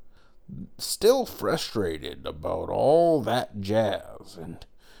 However, still frustrated about all that jazz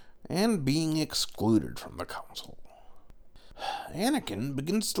and being excluded from the council, Anakin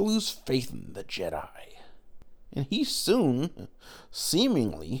begins to lose faith in the Jedi, and he soon,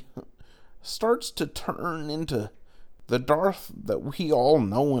 seemingly, starts to turn into the Darth that we all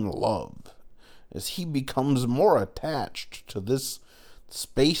know and love, as he becomes more attached to this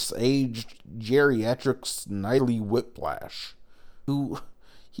space-aged geriatric snidely whiplash, who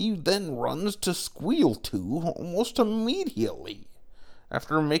he then runs to squeal to almost immediately,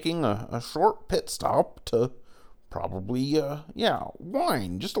 after making a short pit stop to probably,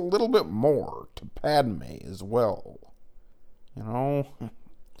 whine just a little bit more to Padme as well.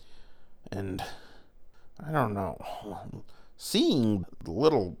 And I don't know, seeing the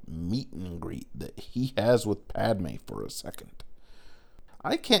little meet and greet that he has with Padme for a second,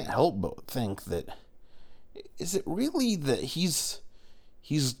 I can't help but think that, is it really that he's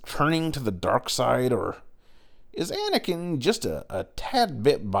turning to the dark side, or is Anakin just a tad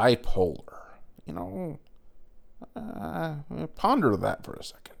bit bipolar? Ponder that for a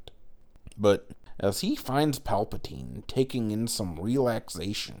second. But as he finds Palpatine taking in some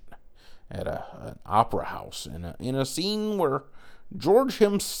relaxation at an opera house in a scene where George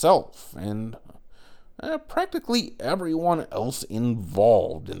himself and practically everyone else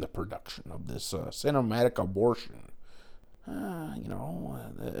involved in the production of this cinematic abortion,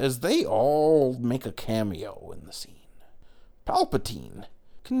 as they all make a cameo in the scene, Palpatine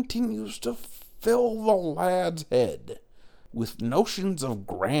continues to fill the lad's head with notions of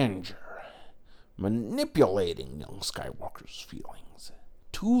grandeur, manipulating young Skywalker's feelings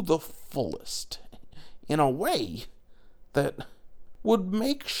to the fullest, in a way that would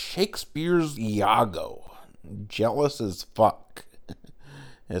make Shakespeare's Iago jealous as fuck,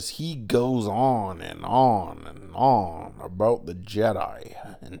 as he goes on and on and on about the Jedi,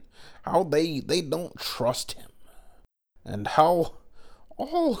 and how they don't trust him, and how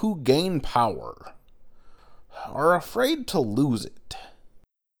all who gain power are afraid to lose it,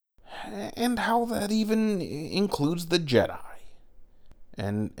 and how that even includes the Jedi.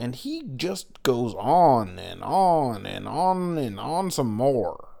 And he just goes on and on and on and on some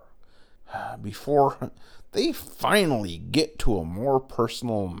more, before they finally get to a more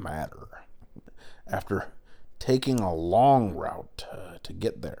personal matter, after taking a long route to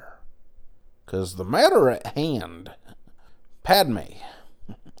get there. 'Cause the matter at hand, Padme,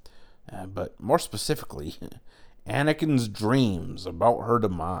 but more specifically, Anakin's dreams about her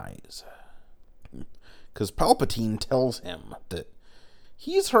demise. 'Cause Palpatine tells him that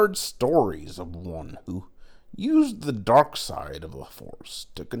he's heard stories of one who used the dark side of the Force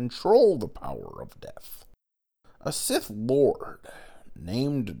to control the power of death. A Sith Lord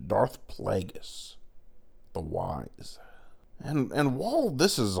named Darth Plagueis the Wise. And while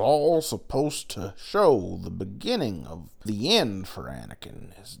this is all supposed to show the beginning of the end for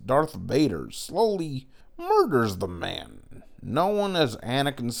Anakin, as Darth Vader slowly murders the man known as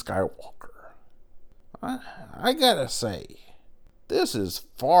Anakin Skywalker, I gotta say, this is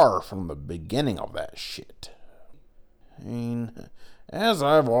far from the beginning of that shit. I mean, as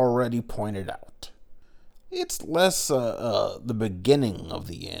I've already pointed out, it's less the beginning of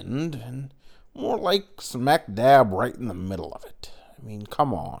the end, and more like smack dab right in the middle of it. I mean,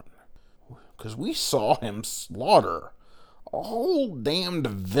 come on. Because we saw him slaughter a whole damned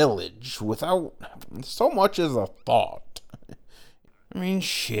village without so much as a thought. I mean,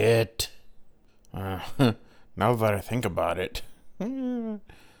 shit. Now that I think about it, that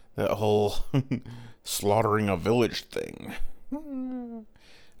whole slaughtering a village thing.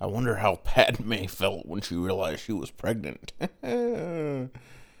 I wonder how Padme felt when she realized she was pregnant.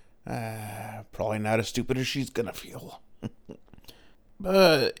 Probably not as stupid as she's gonna feel.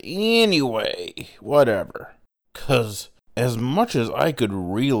 But anyway, whatever. 'Cause as much as I could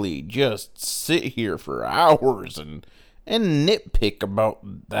really just sit here for hours and nitpick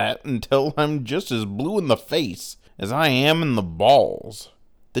about that until I'm just as blue in the face as I am in the balls,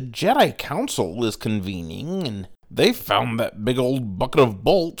 the Jedi Council is convening, and they found that big old bucket of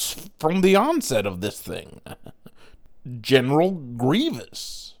bolts from the onset of this thing. General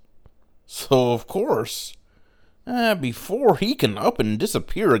Grievous. So, of course, before he can up and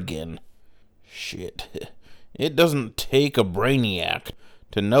disappear again, shit, it doesn't take a brainiac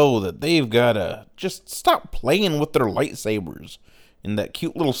to know that they've gotta just stop playing with their lightsabers in that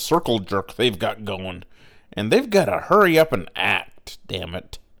cute little circle jerk they've got going, and they've gotta hurry up and act, damn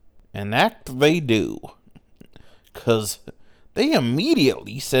it. And act they do. 'Cause they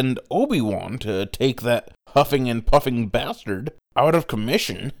immediately send Obi-Wan to take that huffing and puffing bastard out of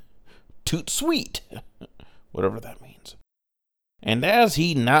commission. Toot sweet, whatever that means. And as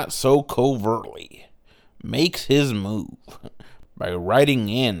he not so covertly makes his move by riding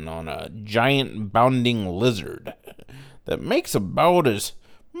in on a giant bounding lizard that makes about as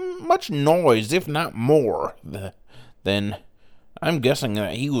much noise, if not more, than I'm guessing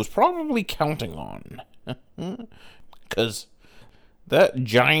that he was probably counting on. 'Cause that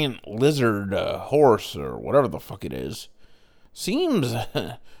giant lizard horse, or whatever the fuck it is, seems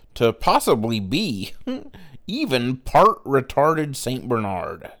to possibly be even part retarded Saint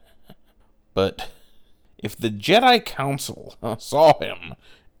Bernard. But if the Jedi Council saw him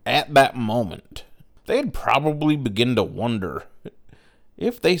at that moment, they'd probably begin to wonder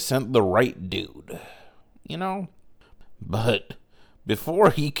if they sent the right dude, you know? But before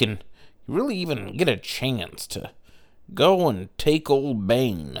he can really even get a chance to go and take old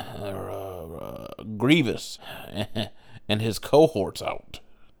Bane, or Grievous, and his cohorts out,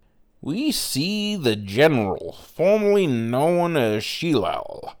 we see the general, formerly known as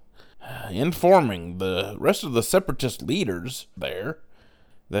Shilal, informing the rest of the separatist leaders there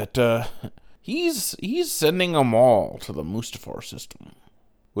that he's sending them all to the Mustafar system,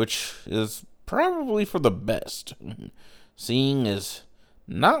 which is probably for the best, seeing as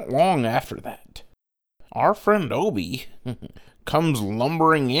not long after that, our friend Obi comes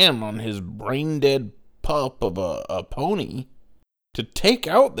lumbering in on his brain-dead pup of a pony to take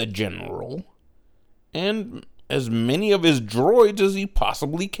out the general and as many of his droids as he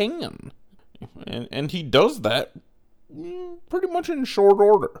possibly can. And he does that pretty much in short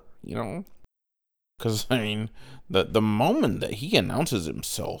order, you know? Because, I mean, the moment that he announces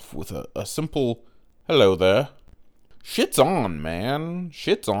himself with a simple, "Hello there," shit's on, man.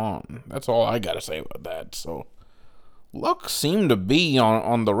 Shit's on. That's all I gotta say about that. So, luck seemed to be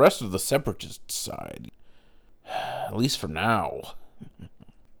on the rest of the separatist side. At least for now.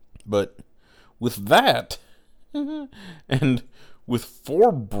 But with that, and with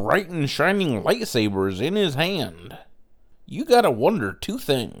 4 bright and shining lightsabers in his hand, you gotta wonder 2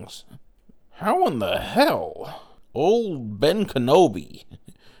 things. How in the hell old Ben Kenobi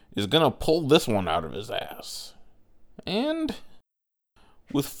is gonna pull this one out of his ass? And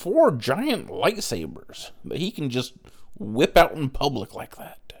with 4 giant lightsabers that he can just whip out in public like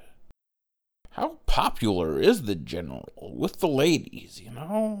that. How popular is the general with the ladies, you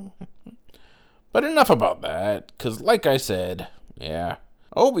know? But enough about that, because like I said, yeah,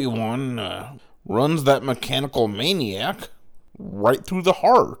 Obi-Wan runs that mechanical maniac right through the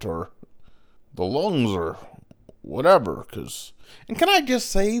heart or the lungs or whatever. And can I just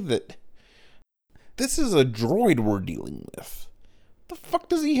say that this is a droid we're dealing with? The fuck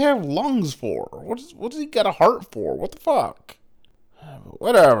does he have lungs for? What does he got a heart for? What the fuck?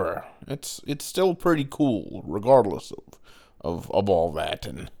 Whatever. It's still pretty cool, regardless of all that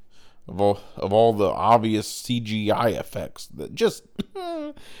and of all the obvious CGI effects that just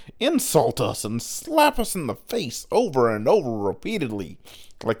insult us and slap us in the face over and over repeatedly,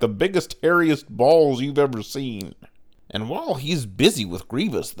 like the biggest, hairiest balls you've ever seen. And while he's busy with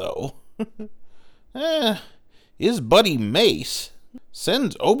Grievous, though, his buddy Mace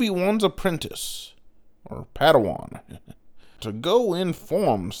sends Obi-Wan's apprentice, or Padawan, to go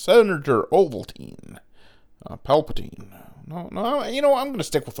inform Senator Palpatine. No, you know what? I'm going to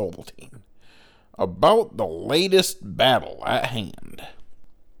stick with Ovaltine. About the latest battle at hand.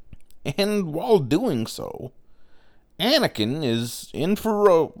 And while doing so, Anakin is in for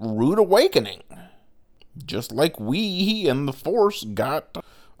a rude awakening. Just like we and the Force got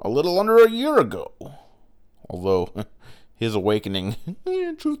a little under a year ago. Although, his awakening,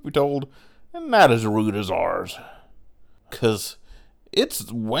 truth be told, not as rude as ours. 'Cause it's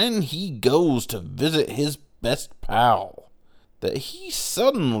when he goes to visit his best pal that he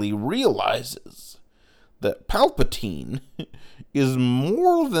suddenly realizes that Palpatine is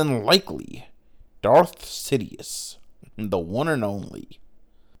more than likely Darth Sidious, the one and only.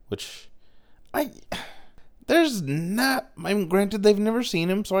 Which, there's not, I mean, granted they've never seen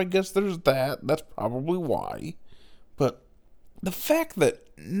him, so I guess there's that. That's probably why. But the fact that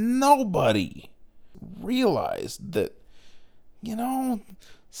nobody realized that, you know,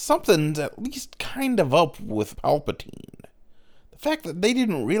 something's at least kind of up with Palpatine. The fact that they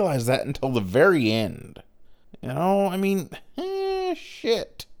didn't realize that until the very end. You know, I mean,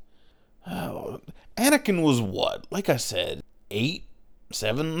 shit. Anakin was what? Like I said, 8,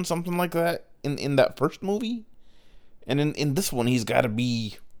 7, something like that in that first movie? And in this one, he's got to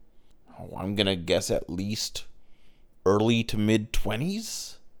be, I'm going to guess at least early to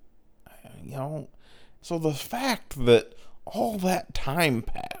mid-20s? You know, so the fact that all that time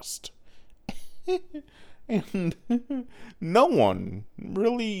passed and no one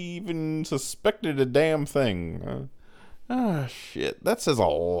really even suspected a damn thing. Shit. That says a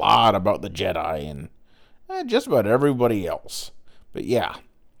lot about the Jedi and just about everybody else. But yeah,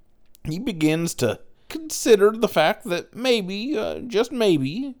 he begins to consider the fact that maybe, just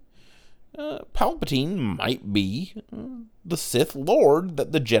maybe, Palpatine might be the Sith Lord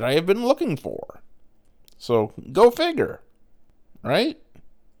that the Jedi have been looking for. So, go figure. Right?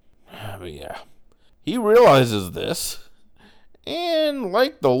 But yeah. He realizes this, and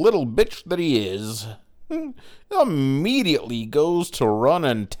like the little bitch that he is, immediately goes to run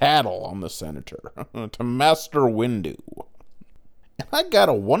and tattle on the Senator, to Master Windu. And I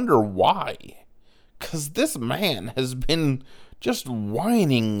gotta wonder why. 'Cause this man has been just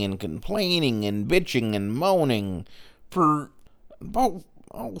whining and complaining and bitching and moaning for about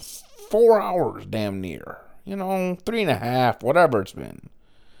 4 hours damn near. You know, 3.5, whatever it's been.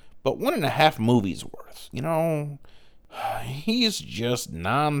 But 1.5 movies worth, you know. He's just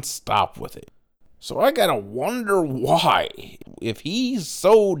non-stop with it. So I gotta wonder why, if he's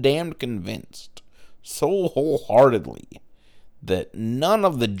so damned convinced, so wholeheartedly, that none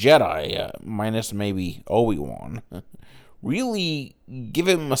of the Jedi, minus maybe Obi-Wan, really give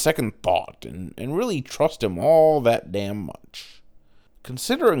him a second thought and really trust him all that damn much.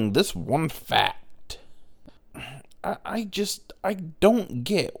 Considering this one fact, I don't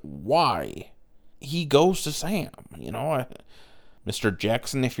get why he goes to Sam, you know, Mr.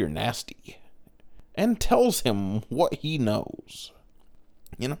 Jackson, if you're nasty, and tells him what he knows.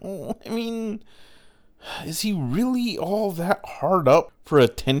 You know, I mean, is he really all that hard up for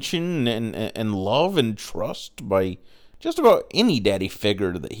attention and love and trust by just about any daddy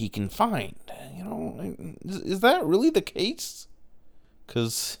figure that he can find? You know, is that really the case?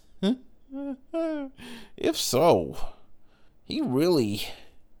 'Cause if so, he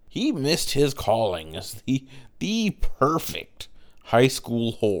missed his calling as the perfect high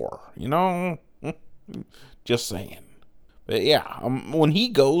school whore, you know? Just saying. But yeah, when he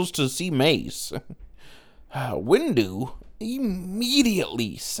goes to see Mace, Windu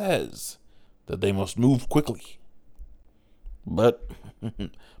immediately says that they must move quickly. But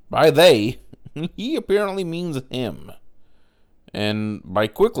by they, he apparently means him. And by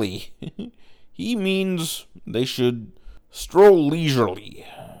quickly, he means they should stroll leisurely.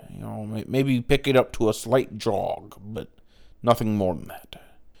 You know, maybe pick it up to a slight jog, but nothing more than that.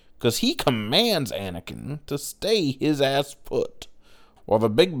 Because he commands Anakin to stay his ass put while the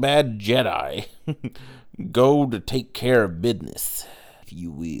big bad Jedi go to take care of business, if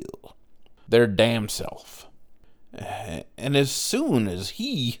you will, their damn self. And as soon as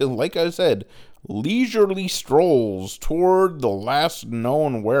he, like I said, leisurely strolls toward the last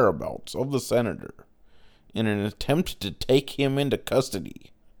known whereabouts of the senator in an attempt to take him into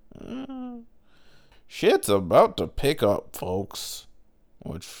custody, shit's about to pick up, folks.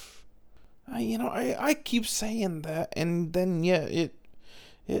 Which, I keep saying that, and then, it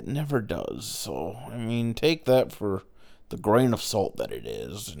never does. So, take that for the grain of salt that it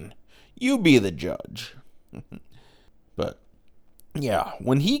is, and you be the judge. But, yeah,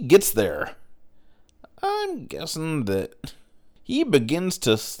 when he gets there, I'm guessing that he begins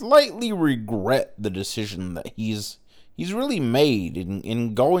to slightly regret the decision that he's really made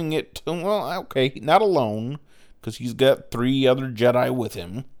in going it to, well, okay, not alone, because he's got 3 other Jedi with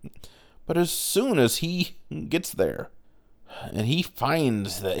him. But as soon as he gets there, and he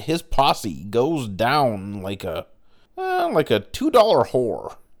finds that his posse goes down like a $2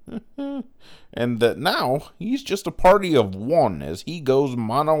 whore, and that now he's just a party of 1 as he goes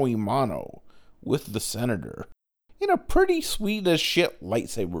mano-a-mano with the senator in a pretty sweet as shit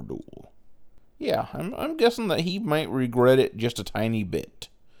lightsaber duel. Yeah, I'm guessing that he might regret it just a tiny bit,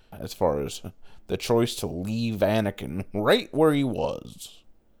 as far as the choice to leave Anakin right where he was.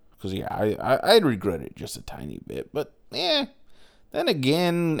 Because, yeah, I'd regret it just a tiny bit. But, then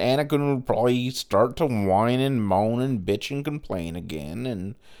again, Anakin would probably start to whine and moan and bitch and complain again,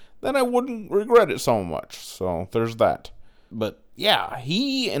 and then I wouldn't regret it so much. So, there's that. But, yeah,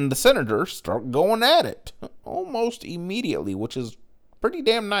 he and the senator start going at it almost immediately, which is pretty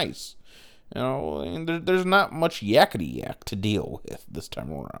damn nice. And there's not much yakety-yak to deal with this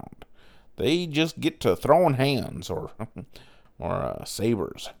time around. They just get to throwing hands or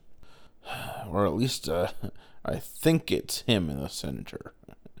sabers. Or at least, I think it's him and the senator.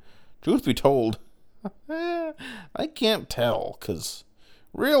 Truth be told, I can't tell, because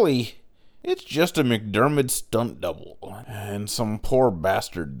really, it's just a McDermott stunt double. And some poor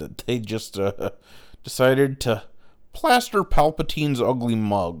bastard that they just decided to plaster Palpatine's ugly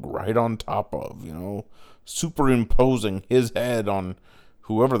mug right on top of, superimposing his head on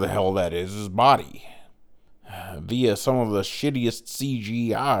whoever the hell that is, his body. Via some of the shittiest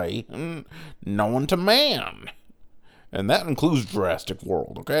CGI known to man. And that includes Jurassic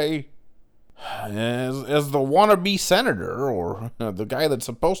World, okay? As the wannabe senator, or the guy that's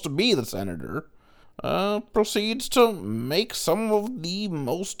supposed to be the senator, proceeds to make some of the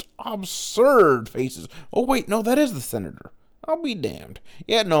most absurd faces. Oh, wait, no, that is the senator. I'll be damned.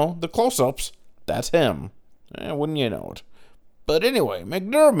 Yeah, no, the close-ups, that's him. Wouldn't you know it? But anyway,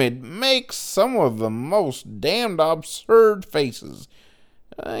 McDermott makes some of the most damned absurd faces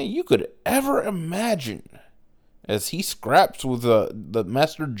you could ever imagine as he scraps with the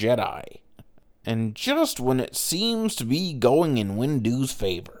Master Jedi. And just when it seems to be going in Windu's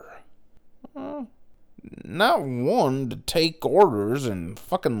favor, not one to take orders and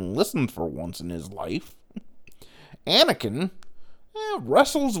fucking listen for once in his life, Anakin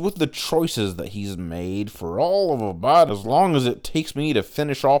wrestles with the choices that he's made for all of about as long as it takes me to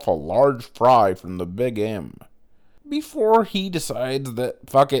finish off a large fry from the Big M, before he decides that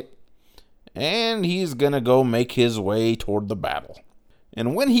fuck it, and he's gonna go make his way toward the battle.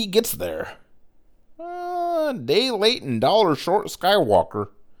 And when he gets there, day late and dollar short Skywalker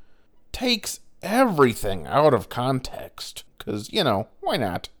takes everything out of context, because, why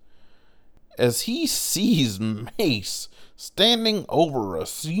not? As he sees Mace standing over a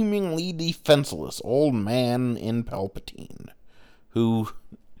seemingly defenseless old man in Palpatine, who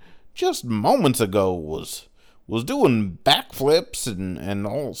just moments ago was doing backflips and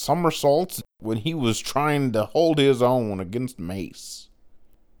all somersaults when he was trying to hold his own against Mace.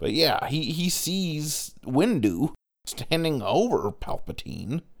 But yeah, he sees Windu standing over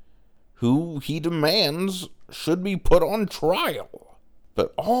Palpatine, who he demands should be put on trial.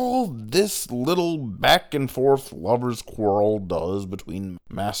 But all this little back and forth lovers' quarrel does between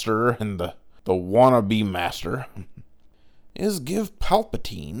Master and the wannabe Master is give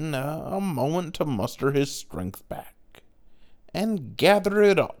Palpatine a moment to muster his strength back and gather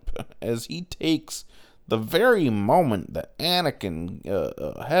it up as he takes the very moment that Anakin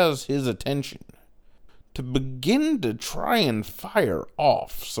has his attention to begin to try and fire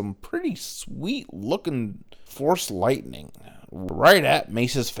off some pretty sweet-looking Force lightning right at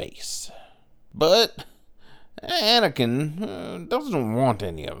Mace's face. But Anakin doesn't want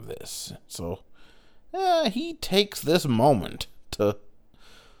any of this, so he takes this moment to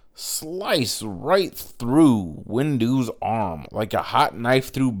slice right through Windu's arm like a hot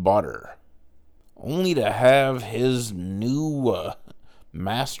knife through butter, only to have his new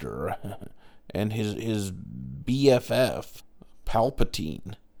Master and his BFF,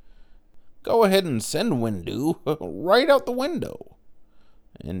 Palpatine, go ahead and send Windu right out the window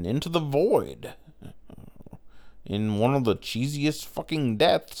and into the void in one of the cheesiest fucking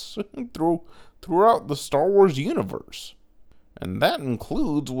deaths throughout the Star Wars universe. And that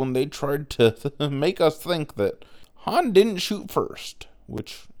includes when they tried to make us think that Han didn't shoot first,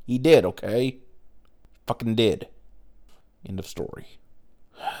 which he did, okay? Fucking did. End of story.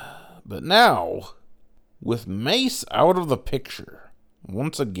 But now, with Mace out of the picture,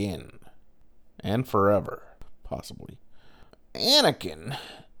 once again, and forever, possibly, Anakin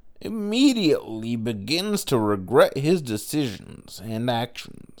immediately begins to regret his decisions and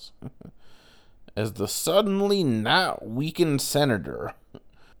actions as the suddenly not weakened senator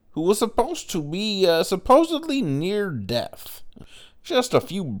who was supposed to be supposedly near death just a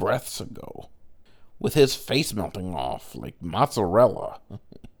few breaths ago, with his face melting off like mozzarella.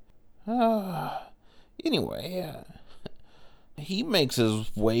 Anyway, he makes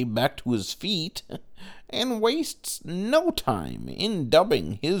his way back to his feet and wastes no time in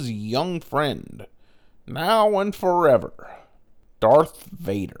dubbing his young friend, now and forever, Darth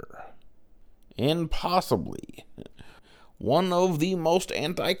Vader, in possibly one of the most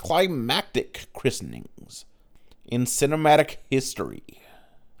anticlimactic christenings in cinematic history,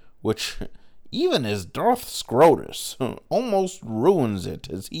 which, even as Darth Scrotus, almost ruins it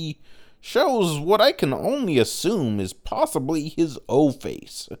as he shows what I can only assume is possibly his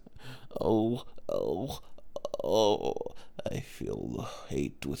O-face. Oh, I feel the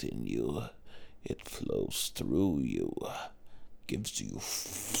hate within you. It flows through you, gives you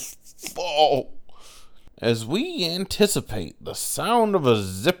fall. As we anticipate the sound of a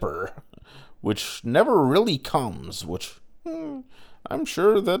zipper, which never really comes, which I'm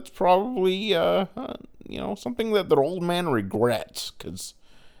sure that's probably, something that the old man regrets, because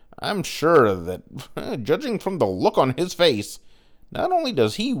I'm sure that, judging from the look on his face, not only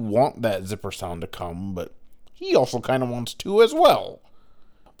does he want that zipper sound to come, but he also kind of wants to as well.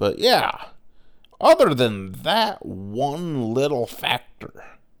 But yeah, other than that one little factor,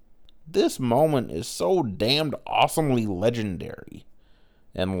 this moment is so damned awesomely legendary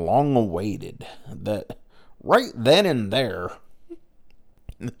and long-awaited that right then and there,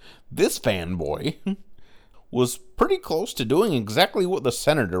 this fanboy was pretty close to doing exactly what the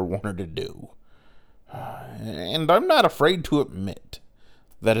senator wanted to do. And I'm not afraid to admit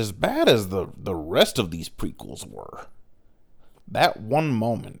that as bad as the rest of these prequels were, that one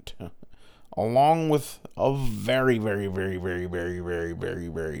moment, along with a very, very, very, very, very, very, very,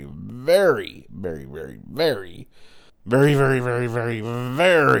 very, very, very, very, very, very, very, very, very,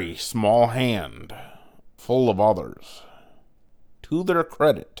 very small hand full of others, to their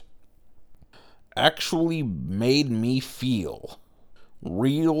credit, actually made me feel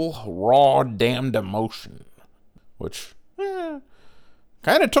real, raw, damned emotion, which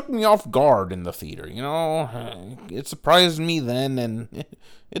kind of took me off guard in the theater, you know. It surprised me then, and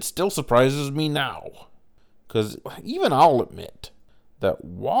it still surprises me now. Because even I'll admit that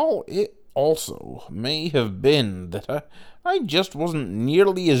while it also may have been that I just wasn't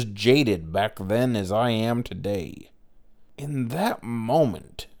nearly as jaded back then as I am today, in that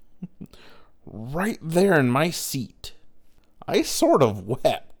moment, right there in my seat, I sort of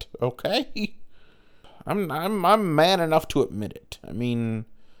wept, okay? I'm man enough to admit it. I mean,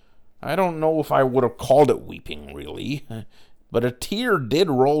 I don't know if I would have called it weeping, really, but a tear did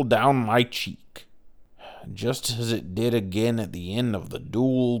roll down my cheek, just as it did again at the end of the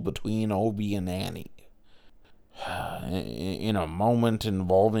duel between Obi and Annie, in a moment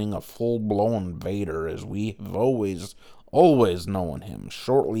involving a full-blown Vader as we have always known him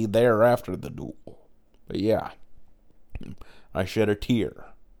shortly thereafter the duel. But yeah, I shed a tear.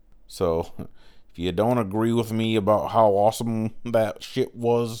 So, if you don't agree with me about how awesome that shit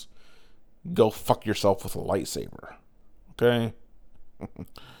was, go fuck yourself with a lightsaber. Okay?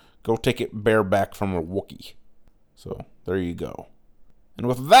 Go take it bareback from a Wookiee. So, there you go. And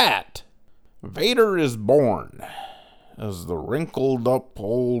with that, Vader is born as the wrinkled up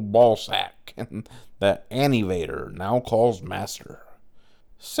old ballsack that Annie Vader now calls Master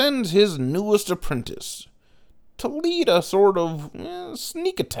sends his newest apprentice to lead a sort of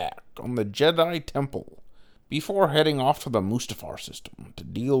sneak attack on the Jedi Temple before heading off to the Mustafar system to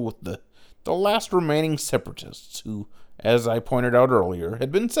deal with the last remaining separatists who, as I pointed out earlier,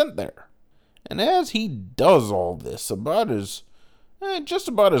 had been sent there. And as he does all this just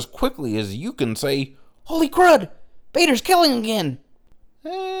about as quickly as you can say, Holy crud! Vader's killing again!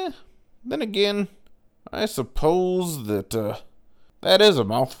 Then again, I suppose that is a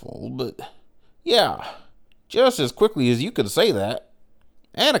mouthful, but yeah, just as quickly as you could say that,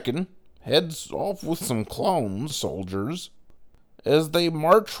 Anakin heads off with some clone soldiers as they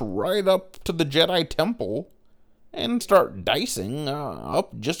march right up to the Jedi Temple and start dicing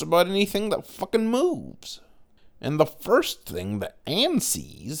up just about anything that fucking moves. And the first thing that Anne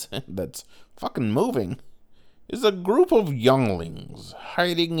sees that's fucking moving is a group of younglings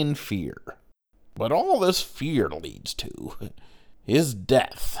hiding in fear. But all this fear leads to his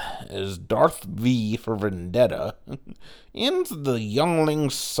death as Darth V for Vendetta ends the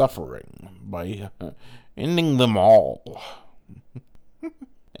younglings' suffering by ending them all.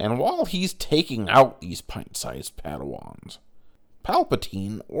 And while he's taking out these pint-sized Padawans,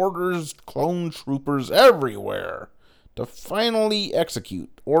 Palpatine orders clone troopers everywhere to finally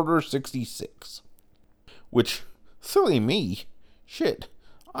execute Order 66. Which, silly me, shit,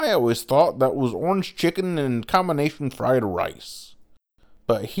 I always thought that was orange chicken and combination fried rice.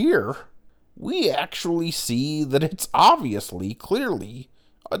 But here, we actually see that it's obviously, clearly,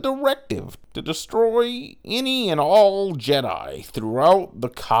 a directive to destroy any and all Jedi throughout the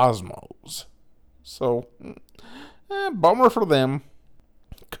cosmos. So, bummer for them,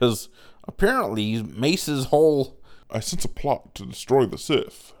 because apparently Mace's whole "I sense a plot to destroy the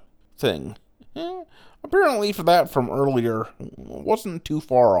Sith" thing, apparently for that from earlier wasn't too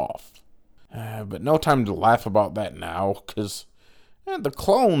far off. But no time to laugh about that now, because the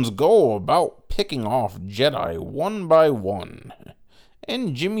clones go about picking off Jedi one by one.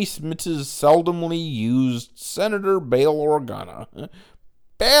 And Jimmy Smits's seldomly used Senator Bail Organa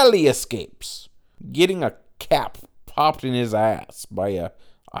barely escapes getting a cap popped in his ass by a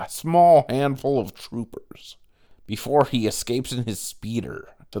small handful of troopers before he escapes in his speeder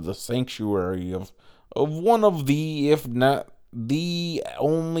to the sanctuary of one of the, if not the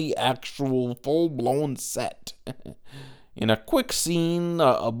only actual full-blown set, in a quick scene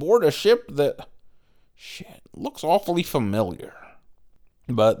aboard a ship that, shit, looks awfully familiar.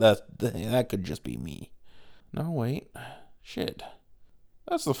 But that could just be me. No, wait. Shit.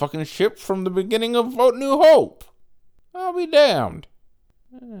 That's the fucking ship from the beginning of Vote New Hope. I'll be damned.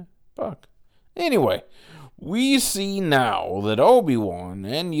 Fuck. Anyway, we see now that Obi-Wan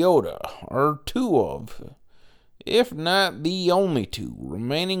and Yoda are two of, if not the only two,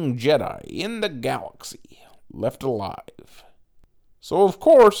 remaining Jedi in the galaxy left alive. So, of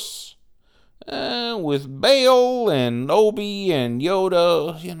course, with Bail and Obi and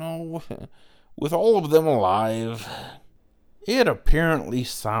Yoda, with all of them alive, it apparently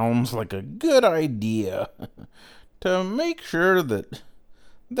sounds like a good idea to make sure that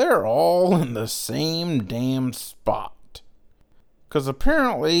they're all in the same damn spot. Because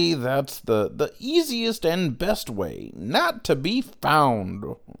apparently that's the easiest and best way not to be found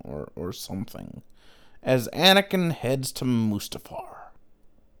or something, as Anakin heads to Mustafar.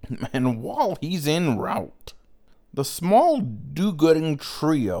 And while he's en route, the small do-gooding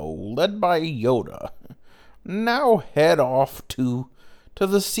trio led by Yoda now head off to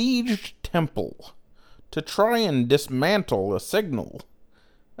the sieged temple to try and dismantle a signal,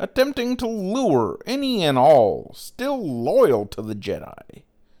 attempting to lure any and all still loyal to the Jedi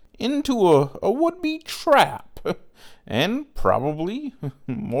into a would-be trap, and probably,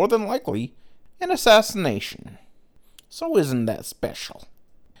 more than likely, an assassination. So isn't that special?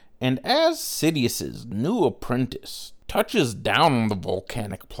 And as Sidious's new apprentice touches down on the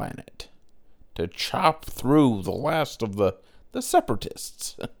volcanic planet to chop through the last of the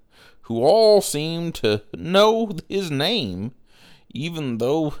separatists, who all seem to know his name, even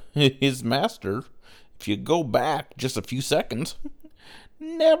though his master, if you go back just a few seconds,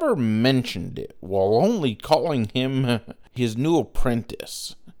 never mentioned it, while only calling him his new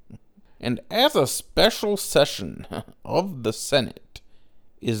apprentice. And as a special session of the Senate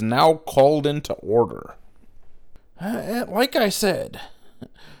is now called into order, like I said,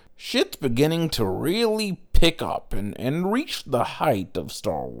 shit's beginning to really pick up and reach the height of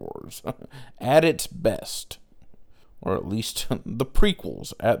Star Wars at its best. Or at least the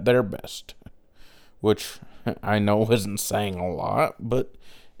prequels at their best. Which I know isn't saying a lot, but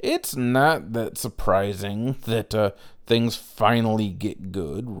it's not that surprising that things finally get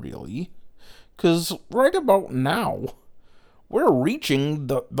good, really. Because right about now, we're reaching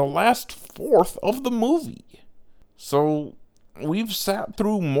the last fourth of the movie. So we've sat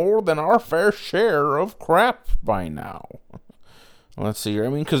through more than our fair share of crap by now. Let's see here. I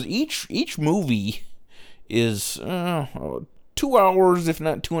mean, because each movie is 2 hours, if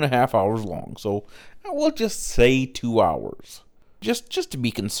not 2.5 hours long. So we'll just say 2 hours. Just to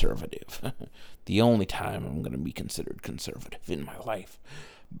be conservative. The only time I'm going to be considered conservative in my life.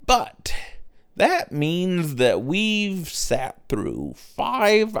 But that means that we've sat through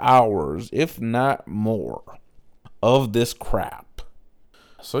 5 hours, if not more, of this crap.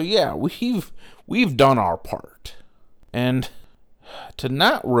 So yeah, we've done our part. And to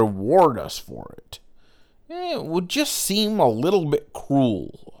not reward us for it, it would just seem a little bit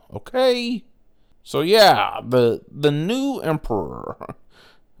cruel, okay? So yeah, the new emperor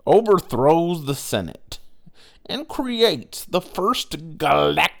overthrows the Senate and creates the first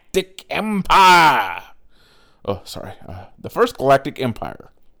galactic empire. The first galactic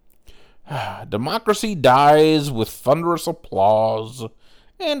empire. Democracy dies with thunderous applause,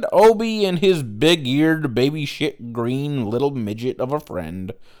 and Obi and his big-eared baby shit green little midget of a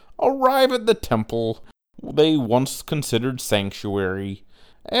friend arrive at the temple they once considered sanctuary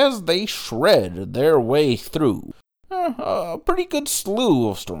as they shred their way through a pretty good slew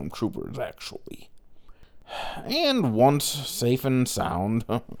of stormtroopers, actually. And once safe and sound,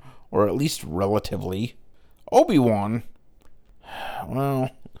 or at least relatively, Obi-Wan, well,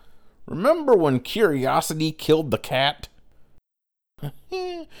 remember when curiosity killed the cat?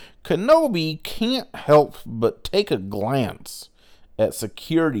 Kenobi can't help but take a glance at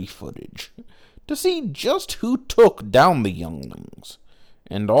security footage to see just who took down the younglings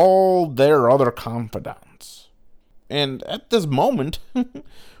and all their other confidants. And at this moment,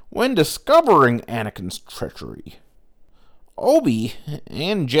 when discovering Anakin's treachery, Obi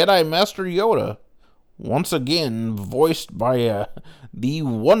and Jedi Master Yoda, once again voiced by the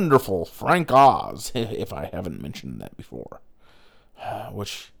wonderful Frank Oz, if I haven't mentioned that before.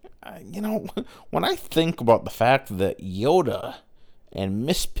 Which, when I think about the fact that Yoda and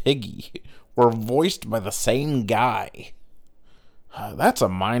Miss Piggy were voiced by the same guy, that's a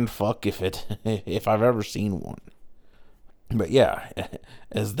mindfuck if I've ever seen one. But yeah,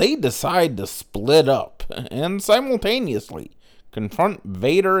 as they decide to split up and simultaneously confront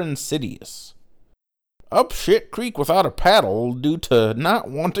Vader and Sidious, up shit creek without a paddle due to not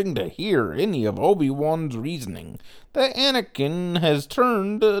wanting to hear any of Obi-Wan's reasoning that Anakin has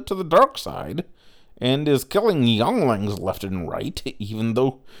turned to the dark side and is killing younglings left and right, even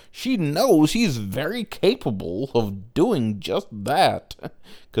though she knows he's very capable of doing just that,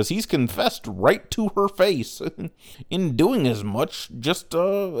 because he's confessed right to her face in doing as much just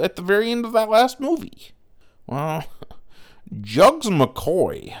at the very end of that last movie. Well, Jugs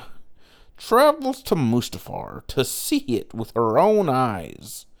McCoy travels to Mustafar to see it with her own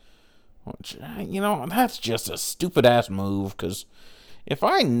eyes. Which, that's just a stupid-ass move, because if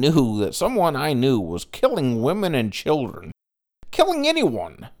I knew that someone I knew was killing women and children, killing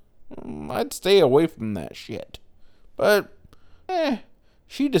anyone, I'd stay away from that shit. But,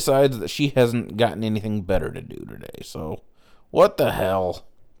 she decides that she hasn't gotten anything better to do today, so what the hell?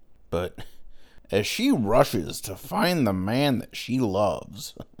 But as she rushes to find the man that she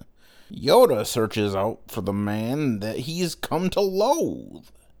loves, Yoda searches out for the man that he's come to loathe,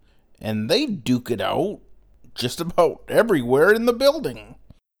 and they duke it out just about everywhere in the building.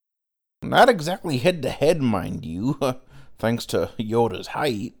 Not exactly head-to-head, mind you, thanks to Yoda's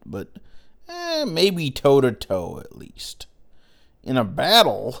height, but maybe toe-to-toe at least. In a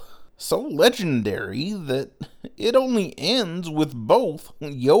battle so legendary that it only ends with both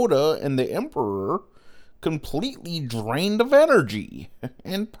Yoda and the Emperor completely drained of energy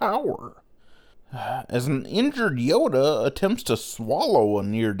and power. As an injured Yoda attempts to swallow a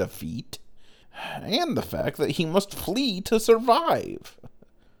near defeat, and the fact that he must flee to survive.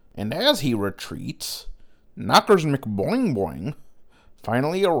 And as he retreats, Knockers McBoing Boing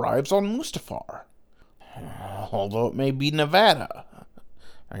finally arrives on Mustafar. Although it may be Nevada.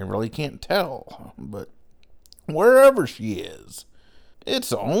 I really can't tell, but wherever she is,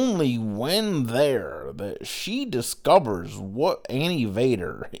 it's only when there that she discovers what Annie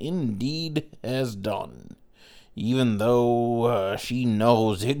Vader indeed has done, even though she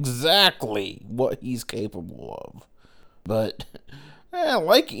knows exactly what he's capable of. But,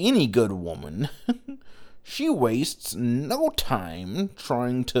 like any good woman, she wastes no time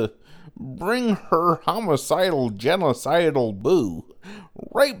trying to bring her homicidal, genocidal boo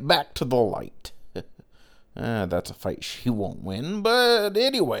right back to the light. That's a fight she won't win, but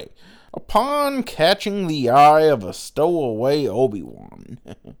anyway, upon catching the eye of a stowaway Obi-Wan,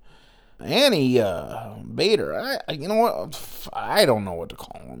 Annie, Vader, you know what, I don't know what to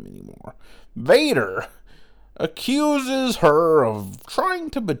call him anymore. Vader accuses her of trying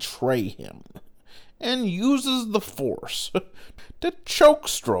to betray him, and uses the Force to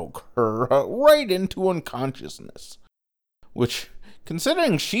choke-stroke her right into unconsciousness. Which,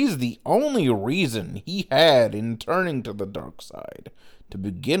 considering she's the only reason he had in turning to the dark side to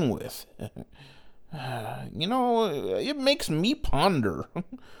begin with, it makes me ponder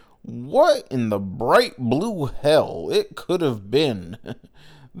what in the bright blue hell it could have been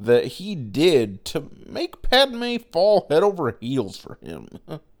that he did to make Padme fall head over heels for him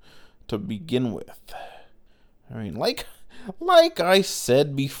to begin with. I mean, like I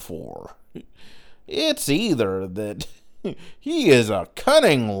said before, it's either that he is a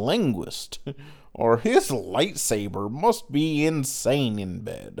cunning linguist, or his lightsaber must be insane in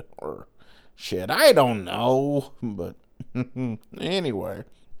bed, or shit, I don't know. But anyway,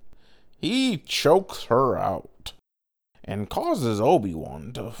 he chokes her out and causes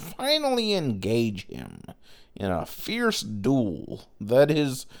Obi-Wan to finally engage him in a fierce duel that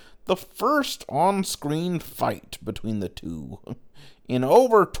is the first on-screen fight between the two in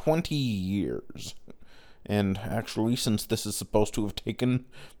over 20 years. And actually, since this is supposed to have taken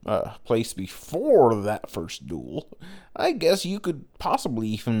place before that first duel, I guess you could possibly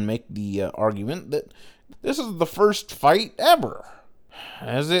even make the argument that this is the first fight ever,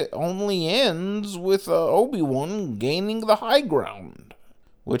 as it only ends with Obi-Wan gaining the high ground,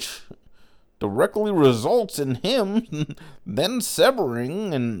 which directly results in him then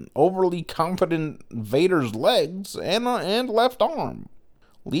severing an overly confident Vader's legs and left arm,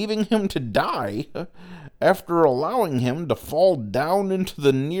 leaving him to die after allowing him to fall down into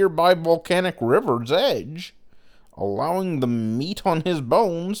the nearby volcanic river's edge, allowing the meat on his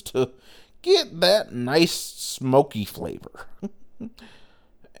bones to get that nice smoky flavor.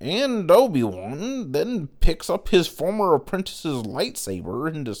 And Obi-Wan then picks up his former apprentice's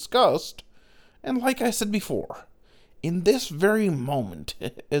lightsaber in disgust, and like I said before, in this very moment,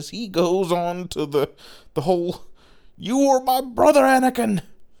 as he goes on to the whole, "You were my brother, Anakin,"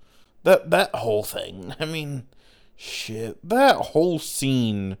 that whole thing. I mean, shit, that whole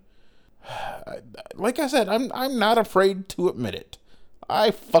scene. Like I said, I'm not afraid to admit it. I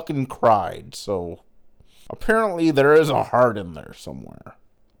fucking cried, so apparently there is a heart in there somewhere.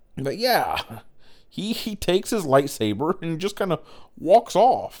 But yeah, he takes his lightsaber and just kind of walks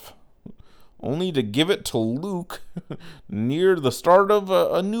off, only to give it to Luke near the start of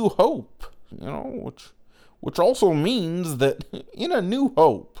A New Hope, which also means that in A New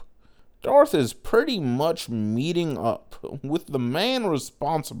Hope, Darth is pretty much meeting up with the man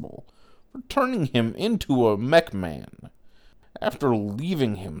responsible for turning him into a mech man, after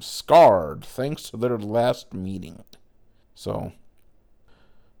leaving him scarred thanks to their last meeting. So,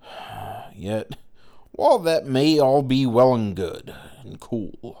 yet, while that may all be well and good and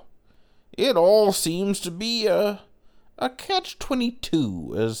cool, it all seems to be a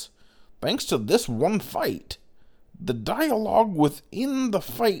catch-22, as thanks to this one fight, the dialogue within the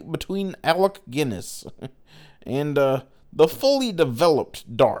fight between Alec Guinness and the fully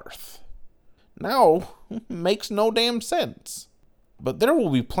developed Darth now makes no damn sense. But there will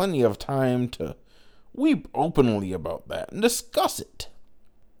be plenty of time to weep openly about that and discuss it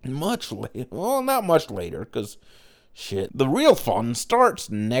much later. Well, not much later, because shit, the real fun starts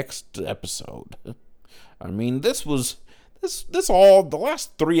next episode. I mean, this all, the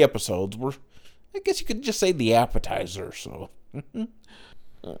last 3 episodes were, I guess you could just say, the appetizer, so.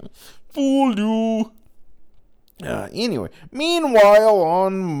 Fool you. Anyway, meanwhile,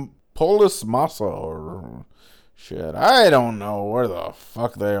 on Polis Massa, or shit, I don't know where the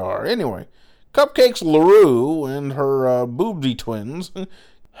fuck they are. Anyway, Cupcakes LaRue and her boobsy twins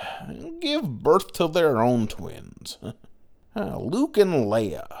give birth to their own twins, Luke and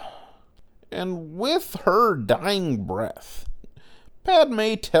Leia. And with her dying breath,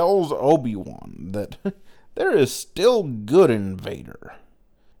 Padme tells Obi-Wan that there is still good in Vader,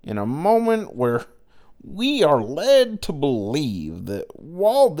 in a moment where we are led to believe that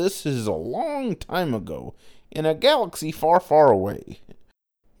while this is a long time ago in a galaxy far, far away,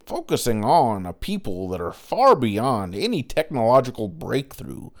 focusing on a people that are far beyond any technological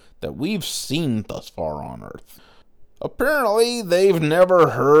breakthrough that we've seen thus far on Earth. Apparently, they've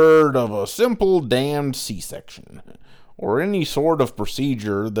never heard of a simple damned C-section, or any sort of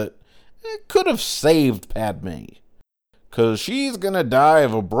procedure that could have saved Padme, 'cause she's gonna die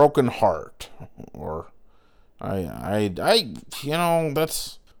of a broken heart, or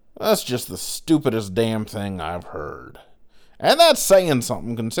that's just the stupidest damn thing I've heard. And that's saying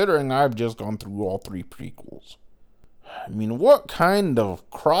something, considering I've just gone through all 3 prequels. I mean, what kind of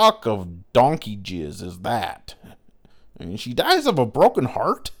crock of donkey jizz is that? I mean, she dies of a broken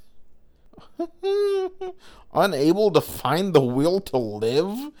heart? Unable to find the will to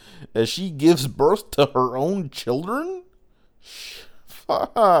live as she gives birth to her own children?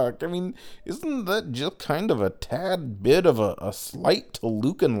 Fuck, I mean, isn't that just kind of a tad bit of a slight to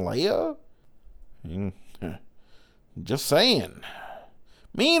Luke and Leia? I mean, just saying.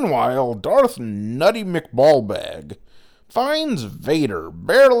 Meanwhile, Darth Nutty McBallbag finds Vader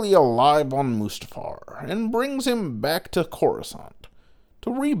barely alive on Mustafar and brings him back to Coruscant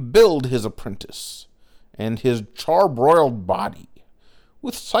to rebuild his apprentice and his charbroiled body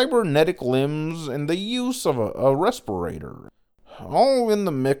with cybernetic limbs and the use of a respirator, all in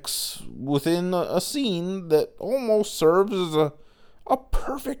the mix within a scene that almost serves as a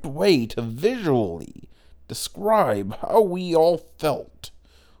perfect way to visually describe how we all felt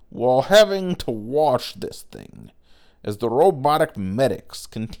while having to watch this thing, as the robotic medics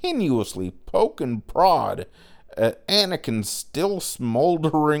continuously poke and prod at Anakin's still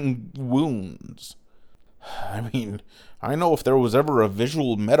smoldering wounds. I mean, I know if there was ever a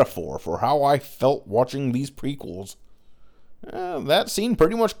visual metaphor for how I felt watching these prequels, that scene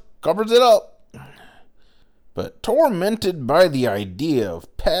pretty much covers it up. But tormented by the idea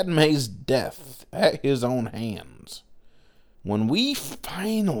of Padme's death at his own hands, when we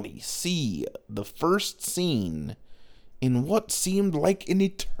finally see the first scene in what seemed like an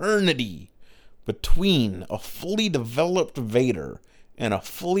eternity between a fully developed Vader and a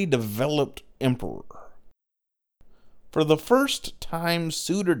fully developed Emperor, for the first time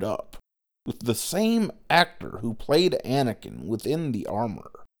suited up with the same actor who played Anakin within the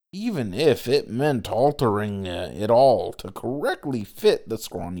armor, even if it meant altering it all to correctly fit the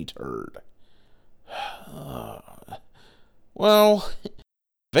scrawny turd. Well,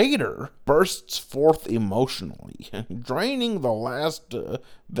 Vader bursts forth emotionally, draining the last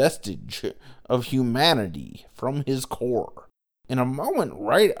vestige of humanity from his core, in a moment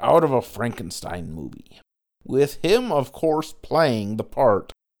right out of a Frankenstein movie, with him, of course, playing the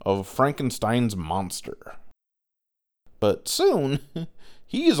part of Frankenstein's monster. But soon,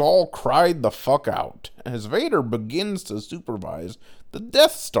 he's all cried the fuck out as Vader begins to supervise the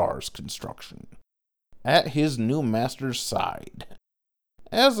Death Star's construction at his new master's side,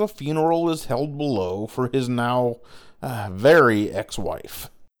 as a funeral is held below for his now very ex-wife.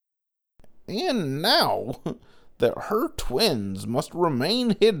 And now that her twins must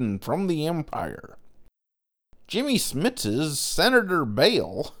remain hidden from the Empire, Jimmy Smits's Senator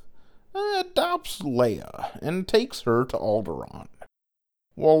Bale adopts Leia and takes her to Alderaan,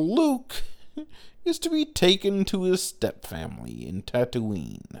 while Luke is to be taken to his stepfamily in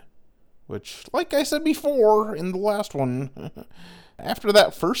Tatooine, which, like I said before in the last one, after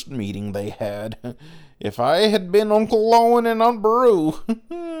that first meeting they had, if I had been Uncle Owen and Aunt Beru,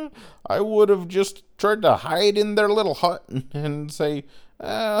 I would have just tried to hide in their little hut and say,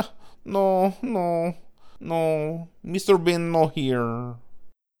 no, Mr. Bean no here.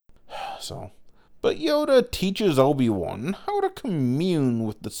 So, but Yoda teaches Obi-Wan how to commune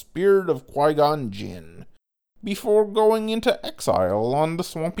with the spirit of Qui-Gon Jinn before going into exile on the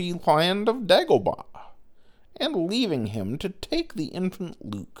swampy land of Dagobah, and leaving him to take the infant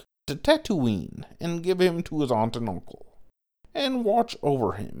Luke to Tatooine and give him to his aunt and uncle, and watch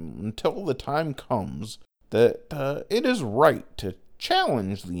over him until the time comes that it is right to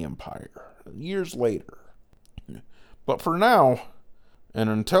challenge the Empire years later. But for now, and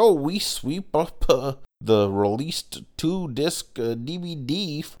until we sweep up the released 2-disc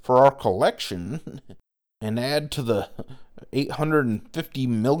DVD for our collection, and add to the 850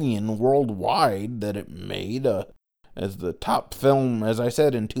 million worldwide that it made as the top film, as I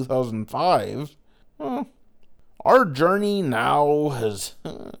said, in 2005, our journey now has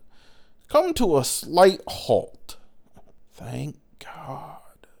come to a slight halt. Thank God.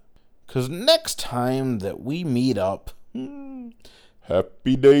 Because next time that we meet up,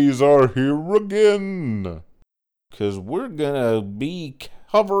 happy days are here again. Because we're gonna be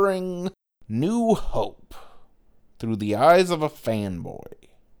covering New Hope through the eyes of a fanboy.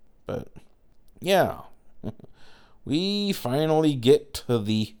 But yeah, we finally get to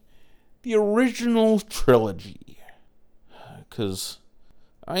the original trilogy. Because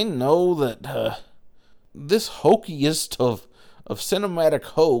I know that this hokiest of cinematic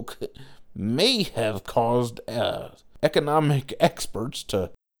hoke may have caused economic experts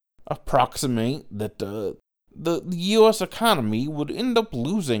to approximate that the U.S. economy would end up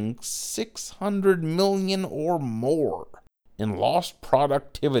losing $600 million or more in lost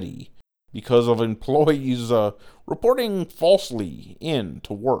productivity because of employees reporting falsely in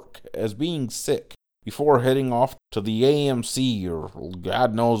to work as being sick before heading off to the AMC or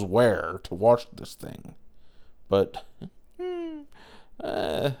God knows where to watch this thing. But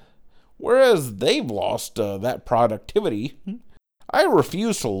whereas they've lost that productivity, I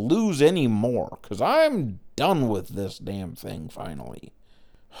refuse to lose any more, because I'm done with this damn thing finally.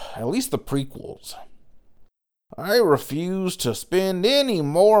 At least the prequels. I refuse to spend any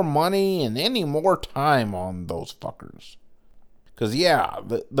more money and any more time on those fuckers. Because yeah,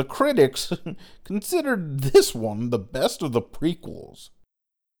 the critics considered this one the best of the prequels.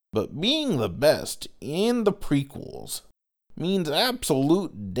 But being the best in the prequels means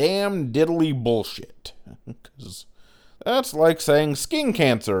absolute damn diddly bullshit. Because that's like saying skin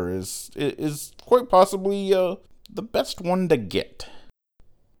cancer is quite possibly the best one to get.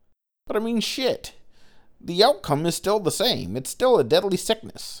 But I mean, shit. The outcome is still the same. It's still a deadly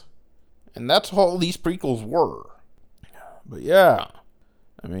sickness. And that's all these prequels were. But yeah,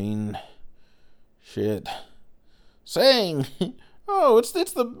 I mean, shit. Saying, oh, it's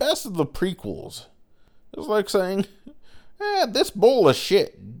the best of the prequels. It's like saying, this bowl of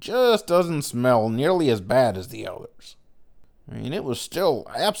shit just doesn't smell nearly as bad as the others. I mean, it was still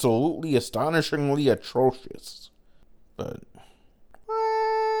absolutely astonishingly atrocious. But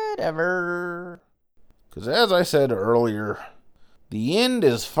whatever. Because as I said earlier, the end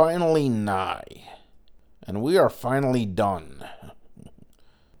is finally nigh. And we are finally done.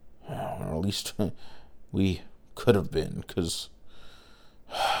 Or at least we could have been, because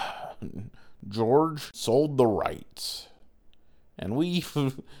George sold the rights. And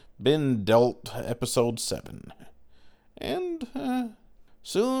we've been dealt episode 7. And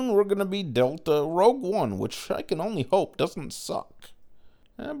soon we're going to be dealt Rogue One, which I can only hope doesn't suck.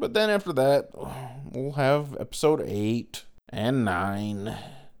 But then after that, we'll have episode 8 and 9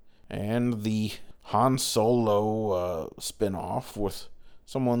 and the Han Solo spin-off with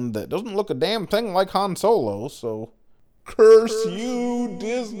someone that doesn't look a damn thing like Han Solo, so curse you,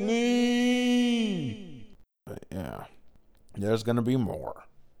 Disney! But yeah, there's gonna be more.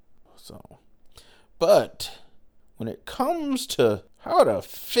 So, but when it comes to how to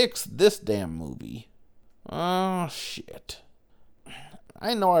fix this damn movie, oh shit.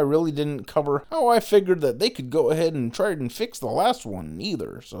 I know I really didn't cover how I figured that they could go ahead and try and fix the last one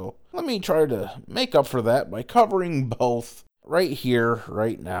either, so let me try to make up for that by covering both right here,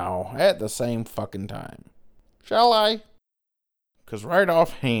 right now, at the same fucking time. Shall I? Because right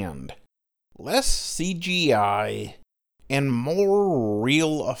offhand, less CGI and more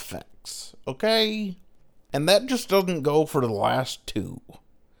real effects, okay? And that just doesn't go for the last 2.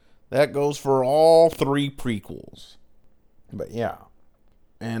 That goes for all 3 prequels. But yeah.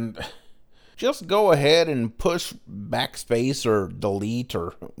 And just go ahead and push backspace or delete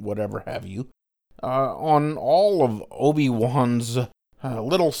or whatever have you on all of Obi-Wan's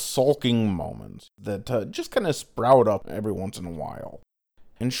little sulking moments that just kind of sprout up every once in a while.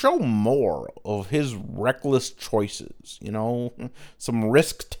 And show more of his reckless choices, some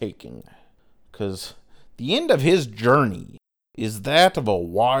risk-taking. Because the end of his journey is that of a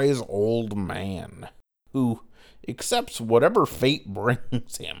wise old man who accepts whatever fate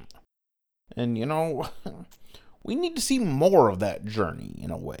brings him. And, we need to see more of that journey,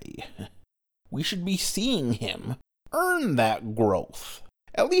 in a way. We should be seeing him earn that growth.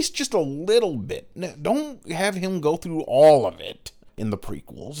 At least just a little bit. Don't have him go through all of it in the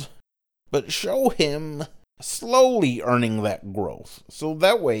prequels, but show him slowly earning that growth. So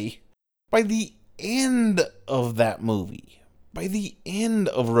that way, by the end of that movie, by the end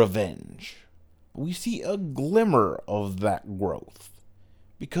of Revenge, we see a glimmer of that growth,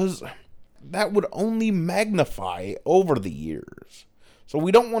 because that would only magnify over the years. So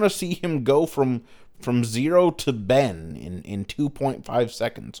we don't want to see him go from 0 to Ben in 2.5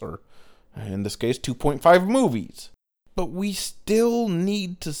 seconds, or in this case, 2.5 movies. But we still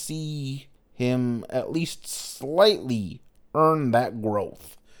need to see him at least slightly earn that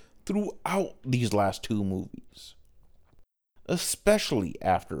growth throughout these last 2 movies. Especially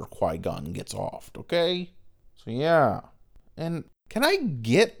after Qui-Gon gets offed, okay? So yeah. And can I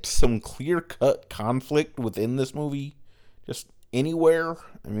get some clear-cut conflict within this movie? Just anywhere?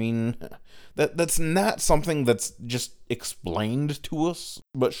 I mean, that's not something that's just explained to us,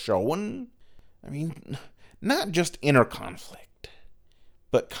 but shown. I mean, not just inner conflict,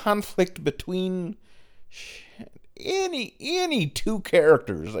 but conflict between any 2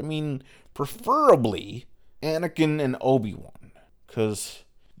 characters. I mean, preferably Anakin and Obi-Wan. Because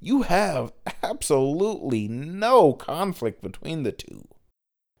you have absolutely no conflict between the 2.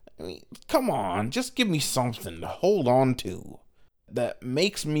 I mean, come on, just give me something to hold on to that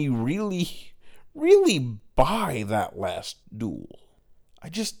makes me really, really buy that last duel.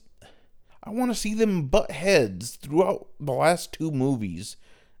 I want to see them butt heads throughout the last 2 movies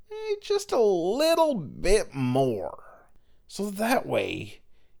just a little bit more. So that way,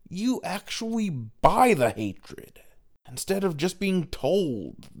 you actually buy the hatred, instead of just being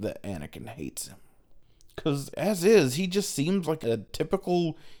told that Anakin hates him. Because as is, he just seems like a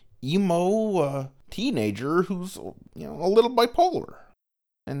typical emo teenager who's, a little bipolar.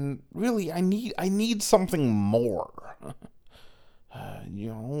 And really, I need something more.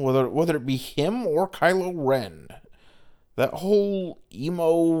 Whether it be him or Kylo Ren. That whole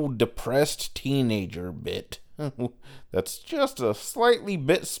emo, depressed teenager bit, that's just a slightly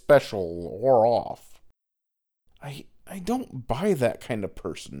bit special or off. I don't buy that kind of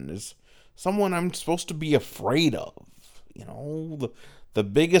person as someone I'm supposed to be afraid of. You know, the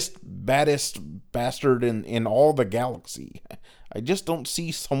biggest, baddest bastard in all the galaxy. I just don't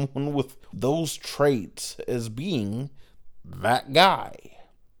see someone with those traits as being that guy.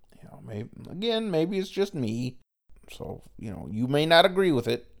 You know, maybe it's just me. So, you know, you may not agree with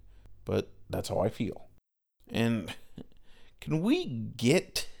it, but that's how I feel. And can we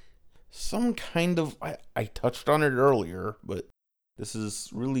get some kind of... I touched on it earlier, but this is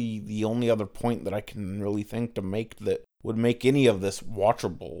really the only other point that I can really think to make that would make any of this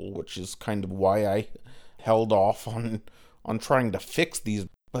watchable, which is kind of why I held off on trying to fix these.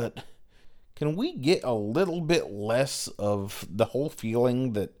 But can we get a little bit less of the whole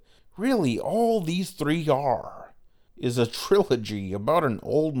feeling that really all these three is a trilogy about an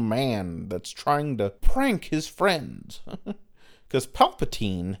old man that's trying to prank his friends? Because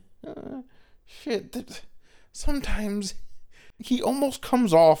Palpatine, sometimes he almost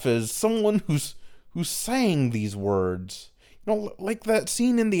comes off as someone who's saying these words. You know, like that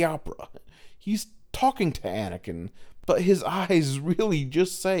scene in the opera. He's talking to Anakin, but his eyes really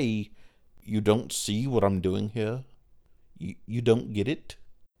just say, "You don't see what I'm doing here? You don't get it?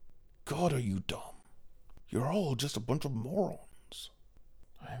 God, are you dumb? You're all just a bunch of morons."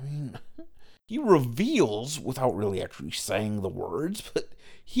 I mean, he reveals, without really actually saying the words, but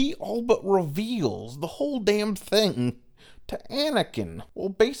he all but reveals the whole damn thing to Anakin while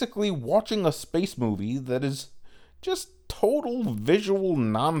basically watching a space movie that is just total visual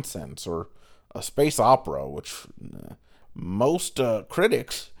nonsense, or a space opera, which most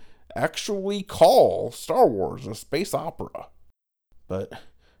critics actually call Star Wars a space opera. But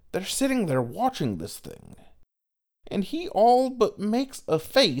they're sitting there watching this thing, and he all but makes a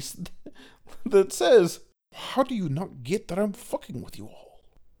face that says, "How do you not get that I'm fucking with you all?"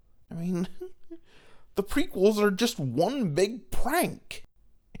 I mean, the prequels are just one big prank.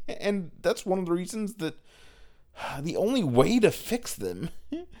 And that's one of the reasons that the only way to fix them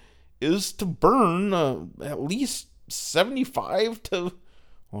is to burn at least 75 to...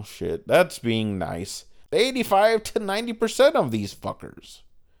 oh shit, that's being nice. 85 to 90% of these fuckers.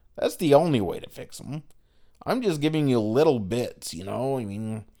 That's the only way to fix them. I'm just giving you little bits, you know? I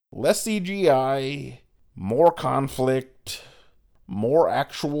mean, less CGI, more conflict, more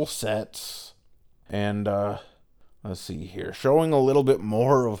actual sets, and, let's see here, showing a little bit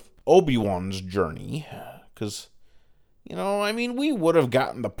more of Obi-Wan's journey, because, you know, I mean, we would have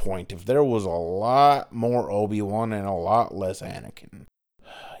gotten the point if there was a lot more Obi-Wan and a lot less Anakin.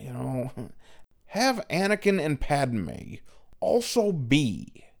 You know, have Anakin and Padme also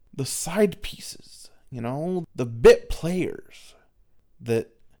be the side pieces, you know, the bit players that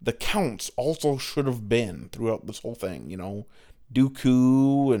the Counts also should have been throughout this whole thing, you know,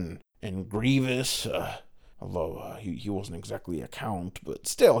 Dooku and Grievous, although he wasn't exactly a Count, but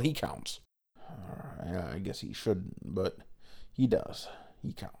still, he counts. I guess he shouldn't, but he does.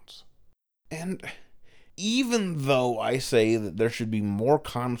 He counts. And even though I say that there should be more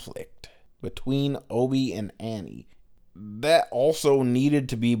conflict between Obi and Annie, that also needed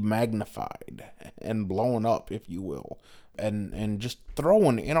to be magnified and blown up, if you will, and just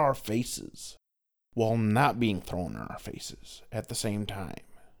thrown in our faces while not being thrown in our faces at the same time.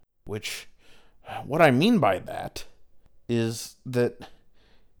 Which, what I mean by that is that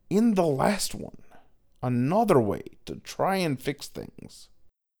in the last one, another way to try and fix things,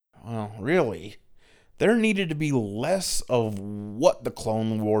 well, really, there needed to be less of what the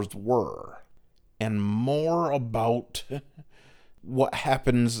Clone Wars were and more about what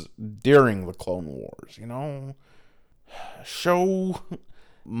happens during the Clone Wars, you know? Show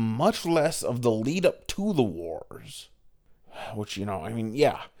much less of the lead up to the wars, which, you know, I mean,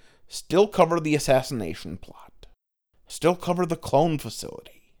 yeah, still cover the assassination plot, still cover the clone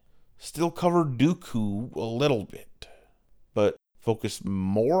facility, still cover Dooku a little bit, but focus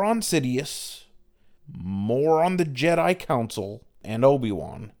more on Sidious, more on the Jedi Council and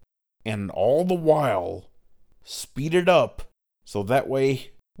Obi-Wan, and all the while speed it up so that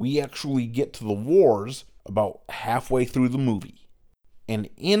way we actually get to the wars about halfway through the movie. And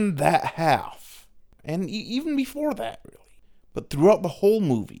in that half, and even before that really, but throughout the whole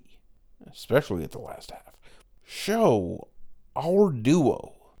movie, especially at the last half, show our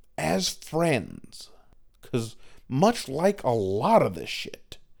duo as friends. Because much like a lot of this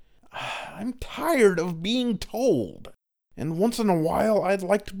shit, I'm tired of being told. And once in a while, I'd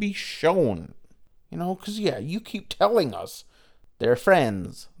like to be shown. You know, because, yeah, you keep telling us they're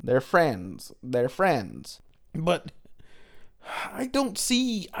friends, they're friends, they're friends. But I don't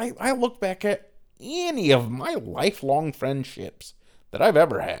see, I look back at any of my lifelong friendships that I've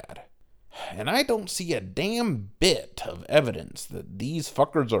ever had, and I don't see a damn bit of evidence that these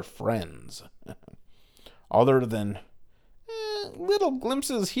fuckers are friends. Other than little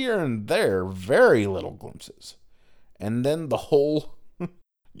glimpses here and there, very little glimpses. And then the whole,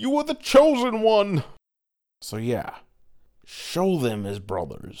 you were the chosen one. So yeah, show them as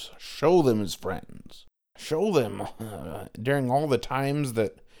brothers. Show them as friends. Show them during all the times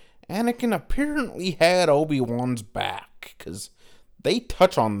that Anakin apparently had Obi-Wan's back. Because they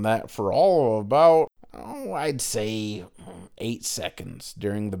touch on that for all of about, I'd say 8 seconds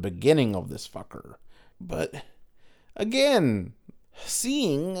during the beginning of this fucker. But again,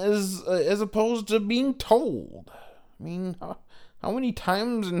 seeing as opposed to being told. I mean, how many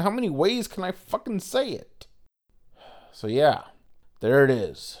times and how many ways can I fucking say it? So yeah, there it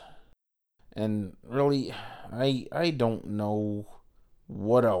is. And really, I don't know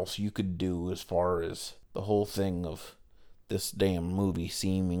what else you could do as far as the whole thing of this damn movie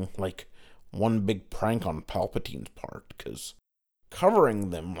seeming like one big prank on Palpatine's part, because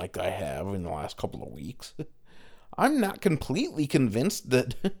covering them like I have in the last couple of weeks, I'm not completely convinced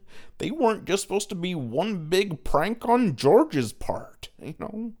that they weren't just supposed to be one big prank on George's part, you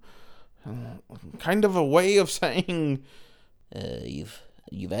know? Kind of a way of saying,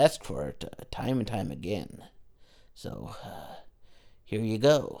 You've asked for it time and time again. So, here you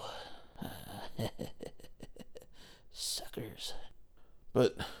go. Suckers.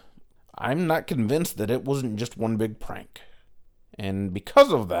 But I'm not convinced that it wasn't just one big prank. And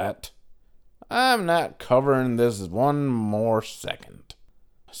because of that, I'm not covering this one more second.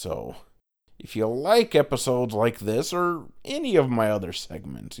 So, if you like episodes like this, or any of my other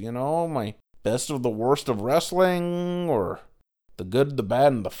segments, you know, my best of the worst of wrestling, or the good, the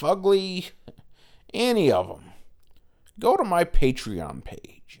bad, and the fugly, any of them, go to my Patreon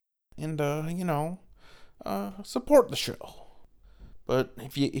page and, support the show. But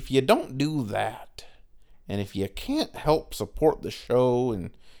if you don't do that, and if you can't help support the show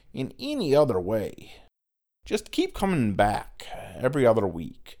in any other way, just keep coming back every other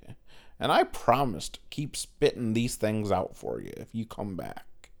week. And I promise to keep spitting these things out for you if you come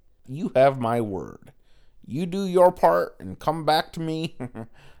back. You have my word. You do your part and come back to me,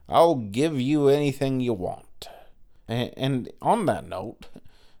 I'll give you anything you want. And on that note,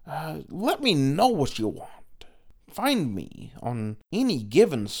 let me know what you want. Find me on any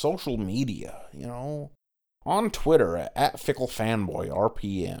given social media, you know. On Twitter at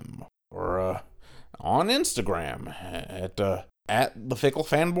FickleFanboyRPM, or on Instagram at the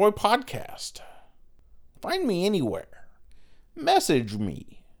FickleFanboy Podcast. Find me anywhere. Message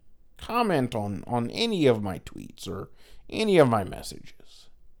me. Comment on any of my tweets or any of my messages.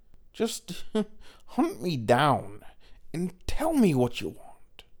 Just hunt me down and tell me what you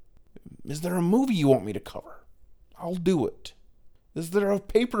want. Is there a movie you want me to cover? I'll do it. Is there a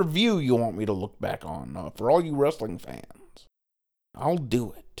pay-per-view you want me to look back on for all you wrestling fans? I'll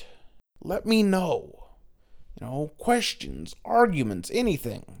do it. Let me know. You know, questions, arguments,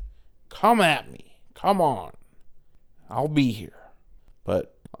 anything. Come at me. Come on. I'll be here.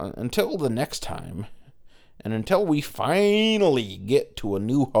 But until the next time, and until we finally get to A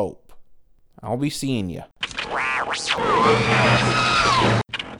New Hope, I'll be seeing you.